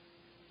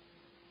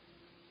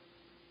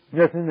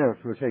 Nothing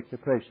else will take the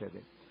place of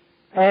it."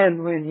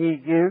 And when he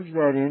gives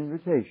that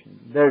invitation,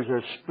 there's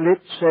a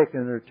split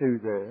second or two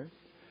there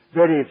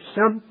that if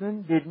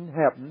something didn't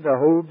happen, the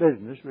whole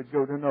business would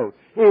go to naught.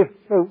 If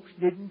folks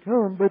didn't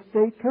come, but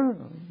they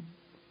come.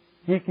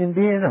 He can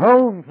be in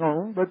Hong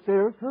Kong, but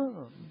they'll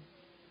come.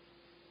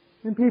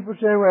 And people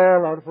say, "Well,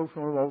 a lot of folks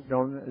want to walk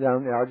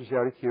down the aisle just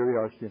out of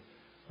curiosity."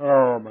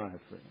 Oh, my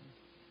friend.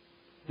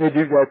 They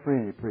do that for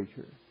any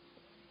preacher.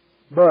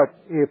 But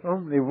if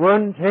only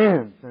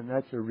 1/10, and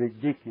that's a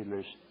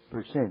ridiculous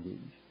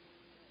percentage,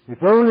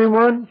 if only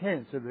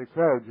 1/10 of the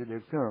crowds that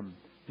have come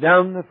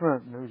down the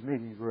front in those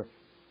meetings were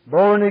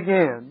born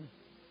again,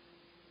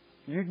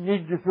 you'd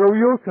need to throw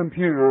your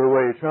computer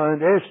away trying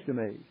to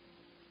estimate.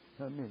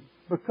 I mean,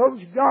 because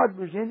God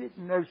was in it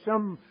and there's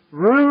some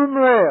room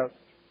left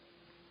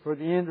for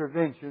the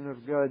intervention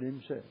of God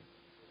Himself.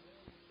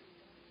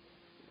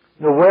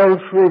 The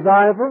Welsh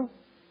revival,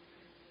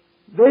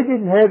 they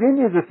didn't have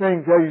any of the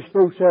things that you're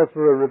supposed to have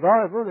for a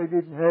revival. They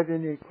didn't have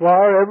any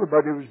choir.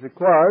 Everybody was the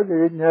choir.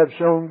 They didn't have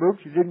song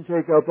books. They didn't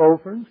take up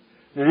offerings.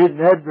 They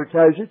didn't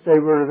advertise it. They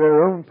were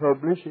their own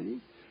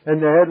publicity.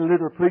 And they had a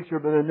little preacher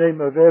by the name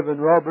of Evan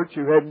Roberts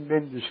who hadn't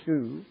been to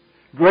school.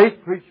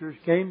 Great preachers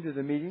came to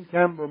the meeting.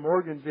 Campbell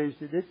Morgan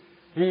visited it.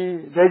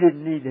 They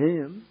didn't need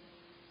him.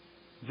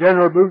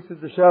 General Booth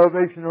of the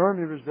Salvation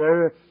Army was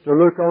there to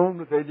look on,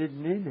 but they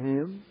didn't need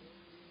him.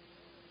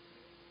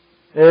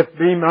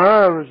 F.B.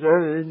 Meyer was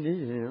there. They didn't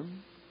need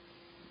him.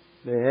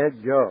 They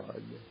had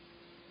God.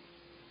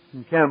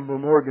 And Campbell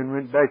Morgan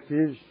went back to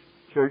his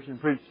church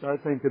and preached, I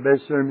think, the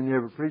best sermon he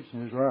ever preached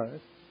in his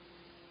life.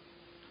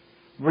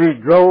 We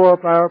draw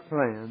up our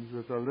plans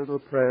with a little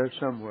prayer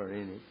somewhere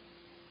in it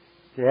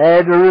to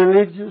add a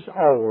religious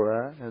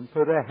aura and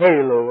put a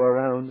halo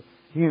around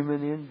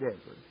human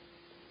endeavor.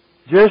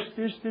 Just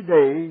as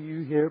today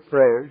you hear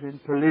prayers in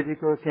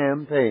political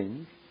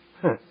campaigns,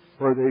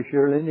 where they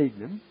surely need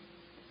them,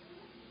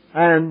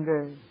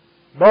 and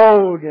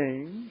ball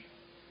games,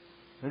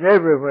 and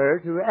everywhere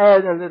to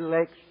add a little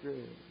extra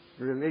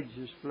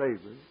religious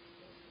flavor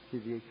to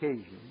the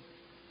occasion.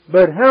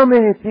 But how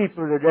many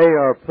people today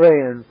are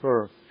praying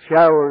for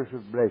showers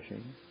of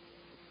blessing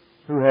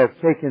who have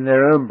taken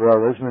their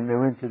umbrellas when they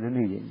went to the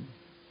meeting?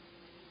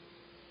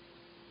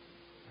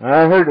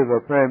 I heard of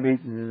a prayer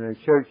meeting in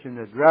a church in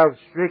a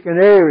drought-stricken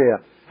area,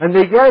 and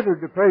they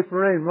gathered to pray for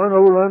rain. One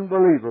old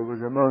unbeliever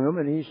was among them,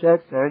 and he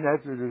sat there, and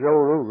after it was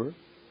all over,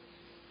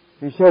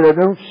 he said, I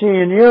don't see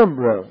any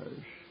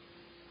umbrellas.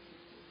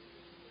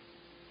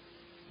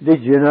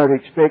 Did you not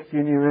expect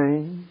any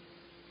rain?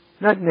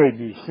 That may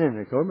be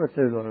cynical, but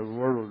there's a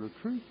world of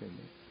truth in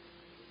it.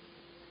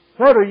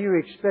 What are you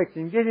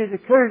expecting? Did it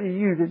occur to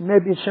you that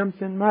maybe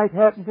something might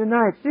happen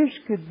tonight? This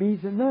could be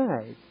the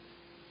night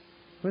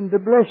when the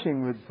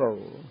blessing would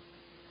fall.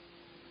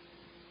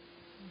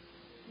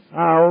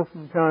 I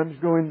oftentimes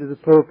go into the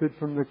pulpit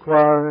from the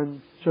choir,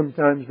 and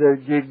sometimes they're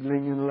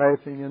giggling and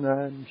laughing, and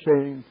I'm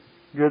saying,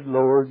 good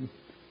Lord,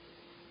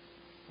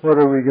 what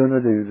are we going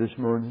to do this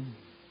morning?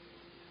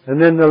 And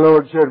then the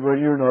Lord said, well,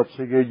 you're not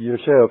so good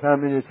yourself. How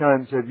many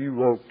times have you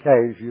walked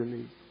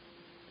casually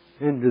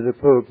into the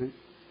pulpit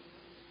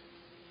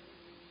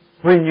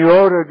when you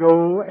ought to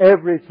go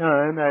every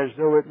time as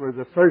though it were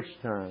the first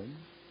time,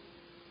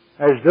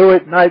 as though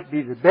it might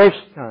be the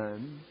best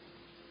time,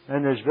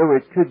 and as though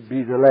it could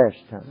be the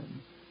last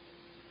time?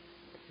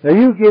 Now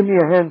you give me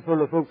a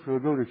handful of folks who will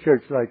go to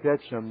church like that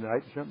some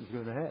night, and something's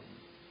going to happen.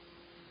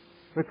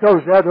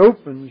 Because that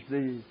opens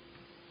the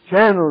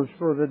channels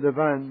for the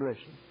divine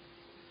blessing.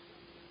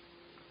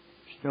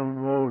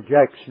 Stonewall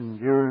Jackson,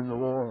 during the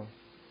war,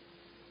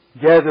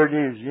 gathered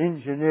his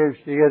engineers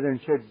together and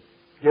said,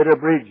 get a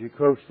bridge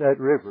across that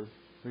river.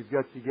 We've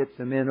got to get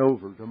the men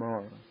over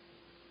tomorrow.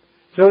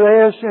 So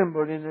they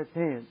assembled in a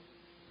tent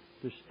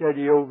to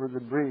study over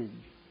the bridge.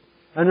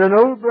 And an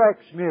old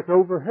blacksmith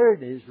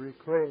overheard his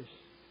request.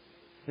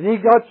 And he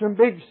got some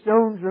big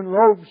stones and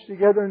logs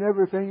together and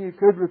everything he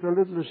could with a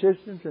little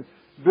assistance, and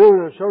built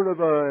a sort of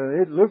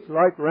it looked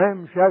like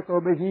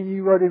ramshackle, but he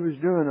knew what he was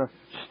doing, a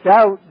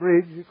stout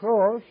bridge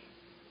across.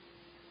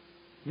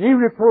 And he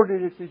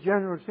reported it to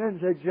General Sten and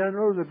said,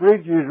 General, the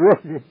bridge is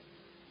ready.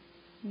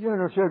 The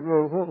General said,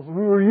 well,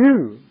 who are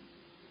you?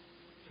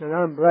 He said,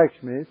 I'm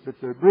blacksmith, but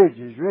the bridge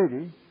is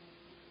ready,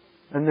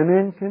 and the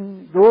men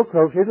can go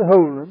across. It'll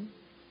hold them.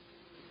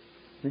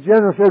 The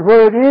General said,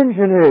 where are the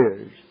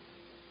engineers?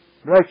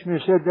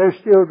 Blacksmith said, they're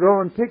still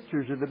drawing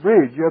pictures of the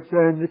bridge up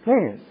there in the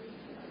tent.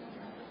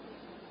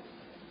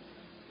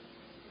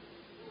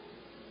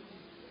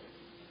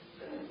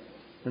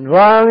 And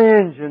while the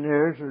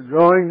engineers are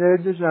drawing their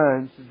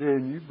designs to their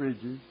new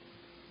bridges,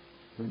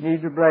 we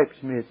need a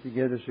blacksmith to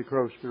get us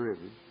across the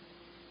river,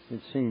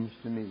 it seems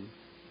to me.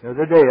 The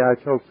other day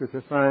I talked with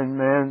a fine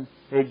man,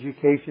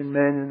 education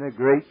man in a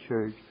great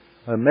church,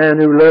 a man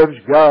who loves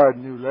God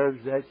and who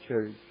loves that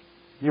church.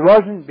 He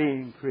wasn't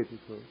being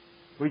critical.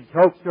 We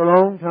talked a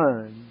long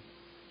time.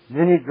 And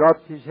then he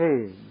dropped his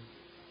head.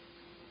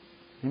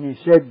 And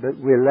he said, but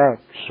we lack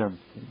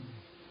something.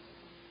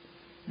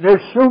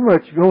 There's so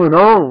much going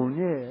on,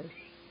 yes.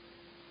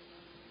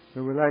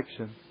 But we lack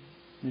something.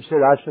 He said,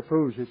 I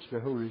suppose it's the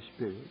Holy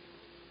Spirit.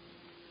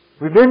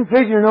 We've been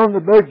figuring on the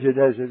budget,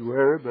 as it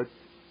were, but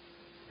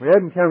we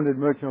haven't counted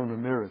much on the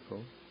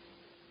miracle.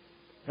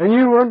 And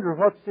you wonder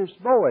what this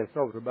boy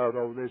thought about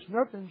all this.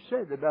 Nothing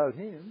said about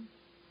him.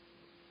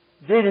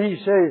 Did he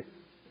say,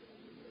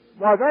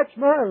 well, that's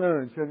my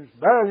lunch, and it's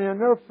barely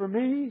enough for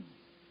me?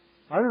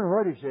 I don't know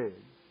what he said.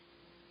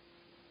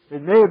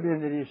 It may have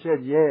been that he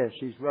said, yes,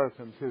 he's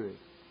welcome to it.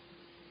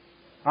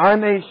 I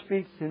may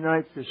speak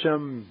tonight to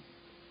some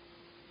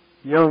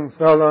young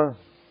fella,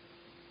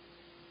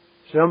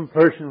 some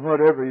person,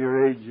 whatever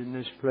your age in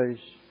this place.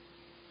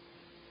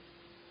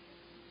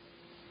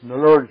 And the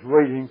Lord's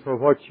waiting for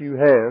what you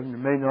have, and it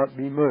may not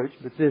be much,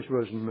 but this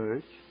wasn't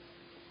much.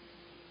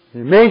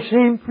 It may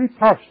seem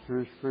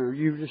preposterous for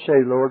you to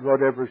say, Lord,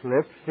 whatever's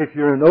left. If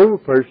you're an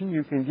old person,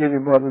 you can give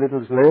Him what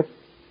little's left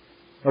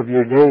of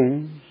your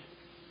days.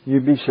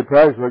 You'd be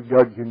surprised what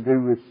God can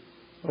do with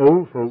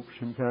old folks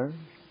sometimes.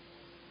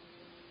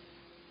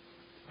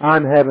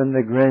 I'm having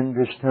the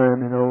grandest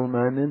time in all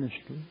my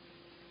ministry.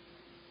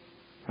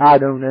 I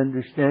don't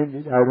understand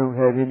it. I don't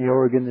have any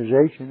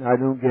organization. I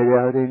don't get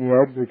out any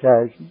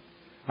advertising.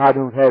 I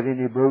don't have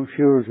any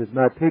brochures with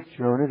my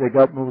picture on it. I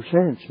got more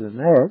sense than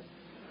that.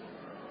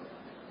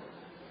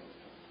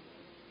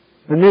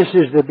 And this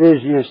is the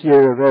busiest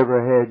year I've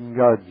ever had, and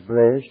God's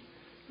blessed.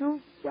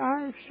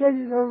 I've said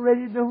it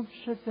already. Don't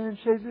sit there and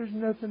say there's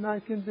nothing I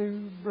can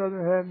do, Brother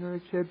Havner,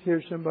 except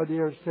hear somebody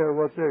else tell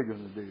what they're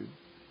going to do.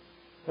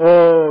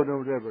 Oh,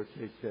 don't ever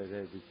take that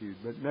attitude.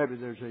 But maybe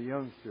there's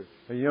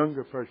a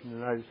younger person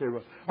than I say,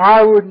 well,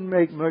 I wouldn't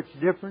make much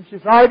difference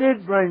if I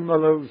did bring my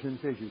loaves and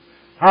fishes.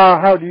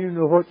 How do you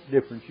know what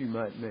difference you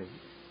might make?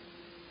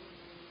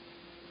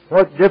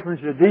 What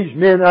difference did these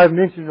men I've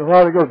mentioned a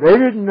while ago? They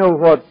didn't know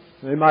what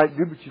they might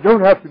do, but you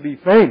don't have to be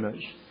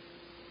famous.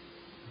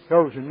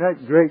 Because in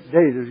that great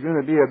day there's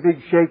going to be a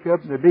big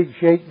shake-up and a big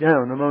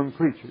shake-down among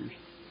preachers.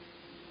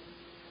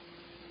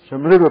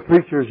 Some little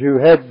preachers who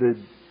had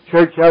the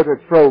church out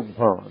at Frog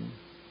Pond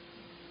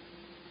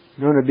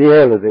going to be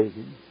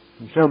elevated.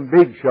 And some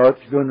big shots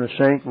going to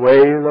sink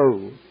way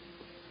low.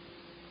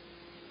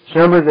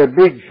 Some of the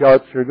big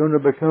shots are going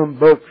to become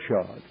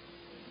buckshot.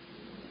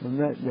 On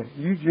that day,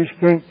 you just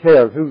can't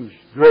tell who's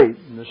great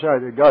in the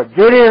sight of God.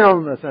 Get in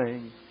on the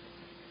thing.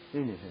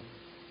 Anything.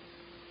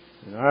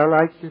 And I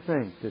like to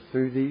think that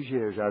through these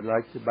years I'd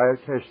like to bear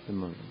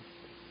testimony.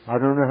 I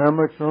don't know how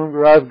much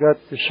longer I've got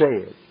to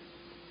say it.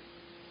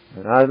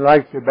 And I'd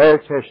like to bear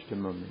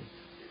testimony.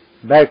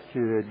 Back to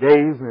the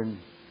day when,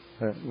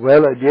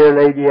 a dear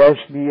lady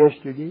asked me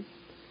yesterday,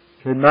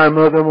 said, my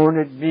mother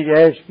wanted me to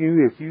ask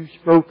you if you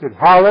spoke at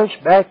Hollis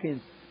back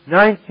in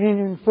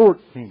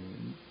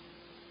 1914.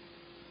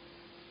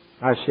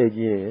 I said,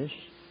 yes.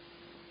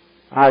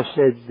 I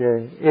said,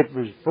 it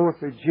was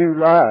 4th of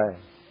July.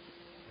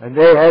 And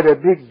they had a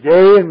big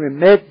day, and we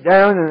met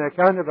down in a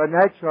kind of a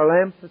natural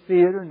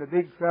amphitheater, and a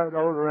big crowd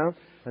all around.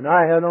 And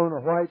I had on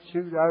a white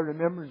suit, I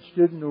remember, and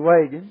stood in the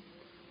wagon.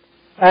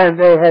 And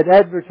they had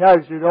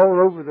advertised it all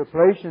over the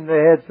place, and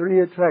they had 3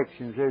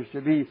 attractions. There's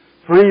to be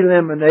free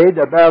lemonade,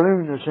 a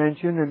balloon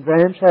ascension, and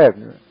Vance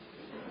Havner.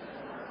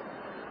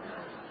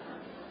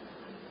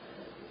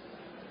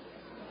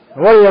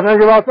 What do you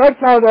think about that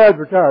kind of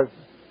advertising?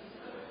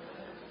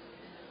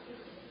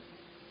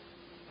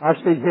 I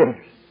said, yes.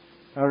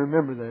 I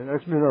remember that.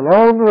 That's been a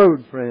long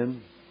road,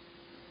 friend.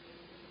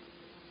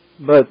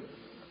 But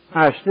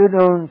I stood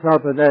on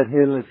top of that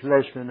hill that's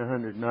less than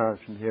 100 miles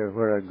from here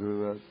where I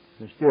grew up,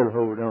 and still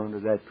hold on to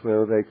that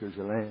 12 acres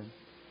of land.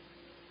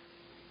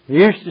 I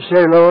used to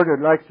say, Lord,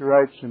 I'd like to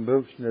write some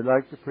books, and I'd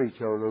like to preach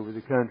all over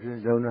the country.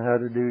 I don't know how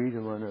to do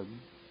either one of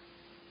them.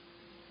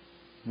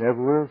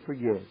 Never will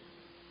forget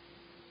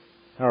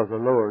how the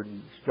Lord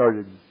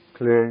started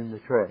clearing the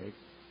track.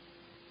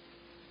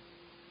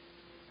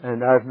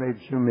 And I've made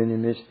so many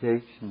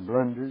mistakes and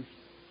blunders.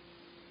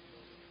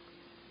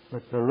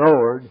 But the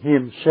Lord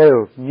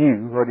Himself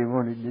knew what He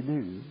wanted to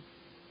do.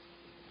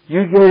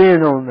 You get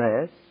in on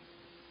that.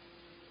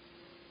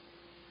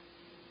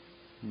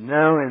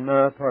 Now in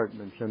my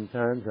apartment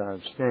sometimes I'll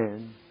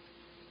stand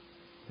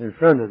in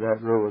front of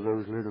that row of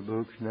those little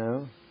books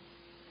now.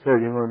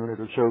 31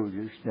 little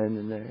soldiers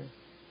standing there.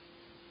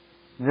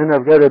 And then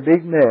I've got a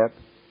big map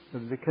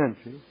of the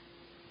country.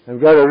 I've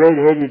got a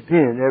red-headed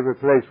pin every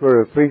place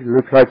where a preacher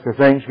looks like the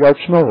thing's got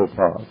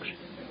smallpox.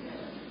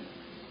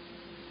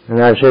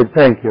 And I said,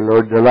 thank you,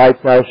 Lord. Delight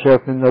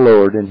thyself in the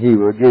Lord, and He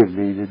will give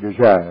thee the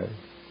desire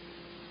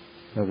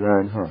of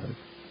thine heart.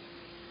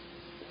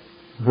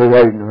 Because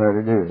I didn't know how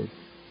to do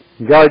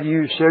it. God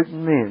used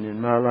certain men in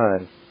my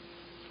life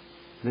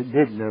that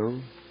did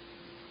know.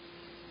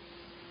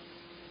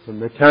 From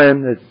the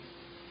time that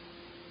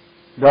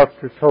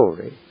Dr.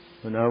 Torrey,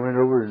 when I went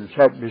over and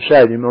sat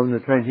beside him on the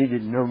train, he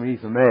didn't know me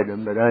from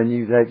Adam, but I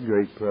knew that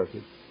great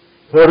prophet.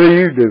 What are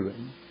you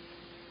doing?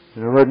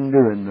 And I wasn't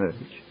doing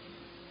much.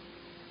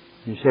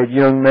 He said,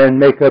 young man,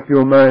 make up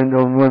your mind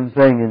on one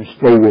thing and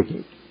stay with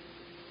it.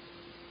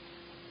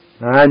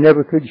 Now, I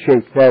never could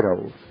shake that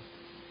off.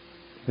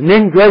 And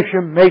then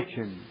Gresham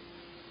Machen,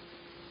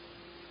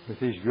 with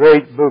his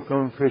great book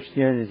on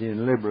Christianity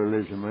and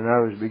liberalism, when I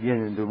was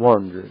beginning to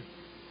wander.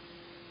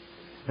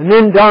 And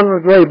then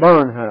Donald Ray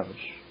Barnhouse,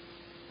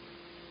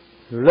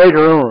 who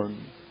later on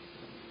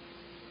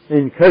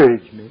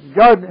encouraged me.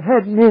 God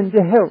had men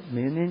to help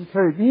me and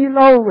encourage me. He'll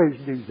always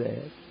do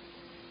that.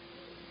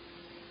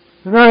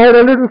 And I had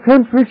a little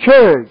country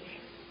church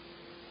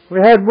We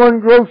had one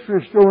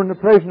grocery store in the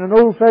place and an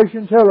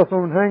old-fashioned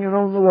telephone hanging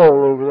on the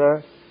wall over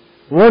there.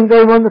 One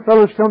day one of the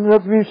fellows comes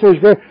up to me and says,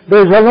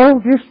 there's a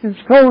long-distance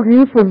call to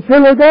you from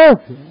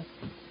Philadelphia.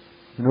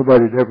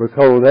 Nobody'd ever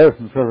called there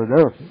from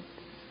Philadelphia.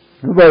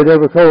 Nobody'd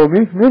ever called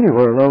me from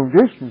anywhere long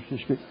distance to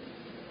speak.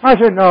 I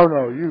said, no,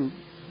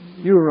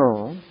 you're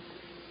wrong.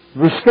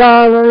 The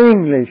scholar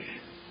English,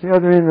 the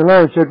other end of the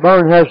line, said,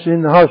 Barnhouse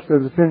in the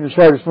hospital, the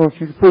appendicitis wants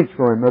you to preach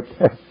for him up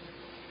there.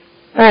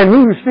 And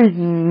he was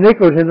feeding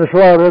nickels in the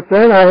slaughter up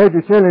there, and I had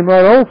to tell him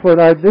right off what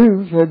I'd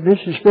do. He said,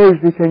 Mrs.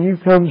 Thursday, can you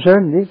come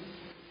Sunday?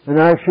 And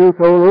I shook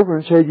all over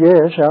and said,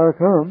 yes, I'll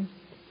come.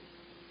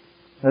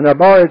 And I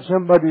borrowed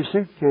somebody's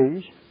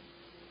suitcase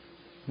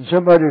and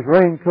somebody's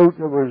raincoat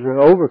that was an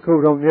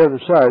overcoat on the other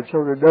side,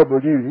 sort of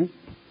double duty.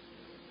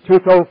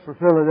 Took off for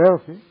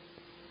Philadelphia.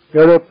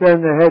 Got up there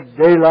and they had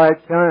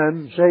daylight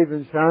time,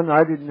 savings time. I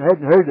hadn't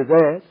heard of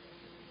that.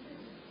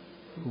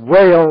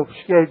 Way off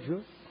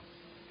schedule.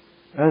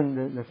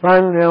 And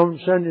finally on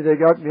Sunday they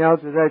got me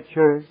out to that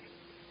church.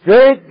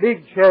 Great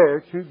big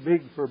chair, too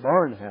big for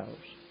Barnhouse.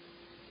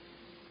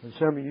 And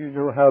some of you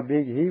know how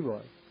big he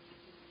was.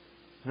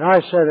 And I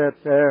sat up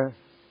there,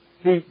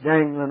 feet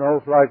dangling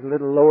off like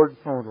little Lord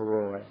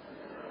Fauntleroy.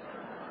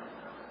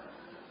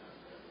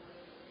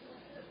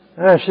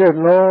 And I said,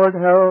 Lord,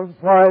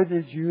 why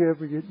did you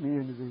ever get me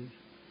into this?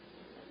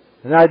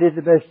 And I did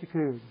the best I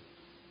could.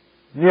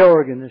 And the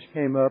organist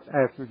came up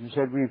afterwards and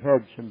said, we've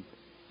had some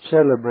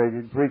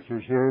celebrated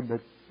preachers here,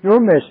 but your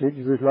message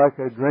was like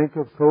a drink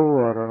of cold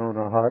water on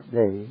a hot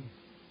day.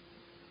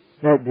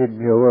 That did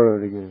me a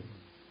world of good.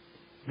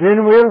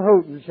 Then Will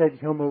Houghton said,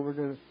 come over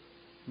to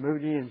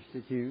Moody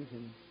Institute,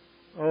 and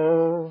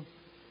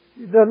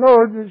the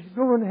Lord was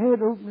going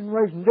ahead opening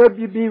ways. And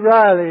W.B.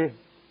 Riley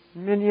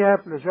in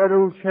Minneapolis, that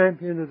old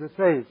champion of the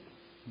faith,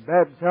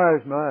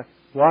 baptized my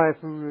wife,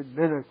 who had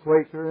been a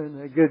Quaker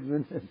and a good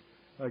one,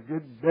 a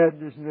good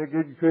Baptist and a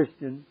good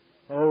Christian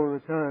all the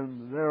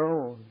time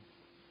thereon.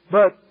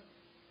 But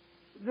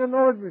the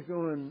Lord was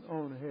going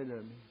on ahead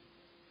of me.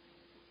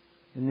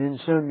 And then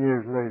some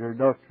years later,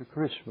 Dr.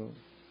 Criswell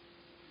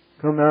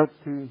come out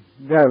to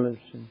Dallas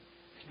and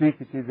speak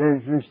at the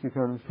evangelistic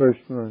on the first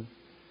one.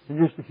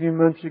 And just a few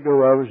months ago,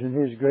 I was in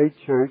his great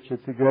church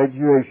at the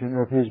graduation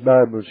of his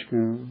Bible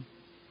school.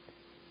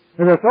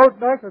 And I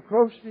thought back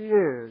across the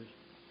years,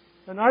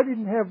 and I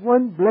didn't have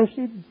one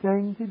blessed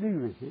thing to do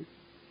with it,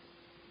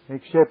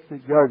 except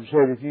that God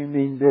said, if you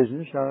mean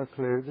business, I'll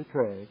clear the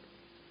track.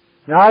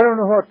 Now, I don't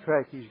know what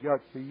track He's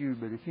got for you,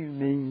 but if you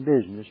mean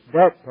business,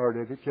 that part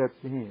of it's up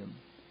to Him.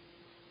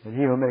 And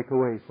He'll make a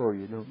way for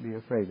you. Don't be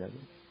afraid of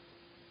it.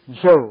 And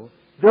so,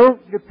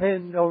 don't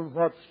depend on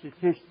what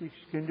statistics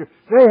can do.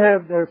 They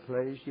have their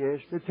place, yes.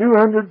 The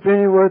 200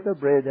 penny worth of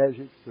bread has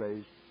its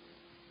place.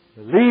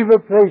 But leave a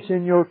place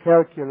in your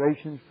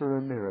calculations for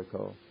a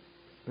miracle.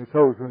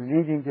 Because we're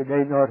needing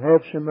today not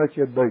have so much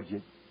a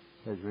budget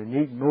as we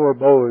need more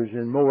boys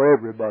and more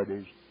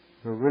everybody's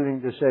who are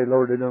willing to say,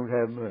 Lord, I don't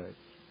have much.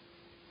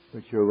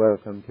 But you're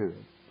welcome to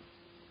it.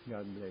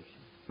 God bless you.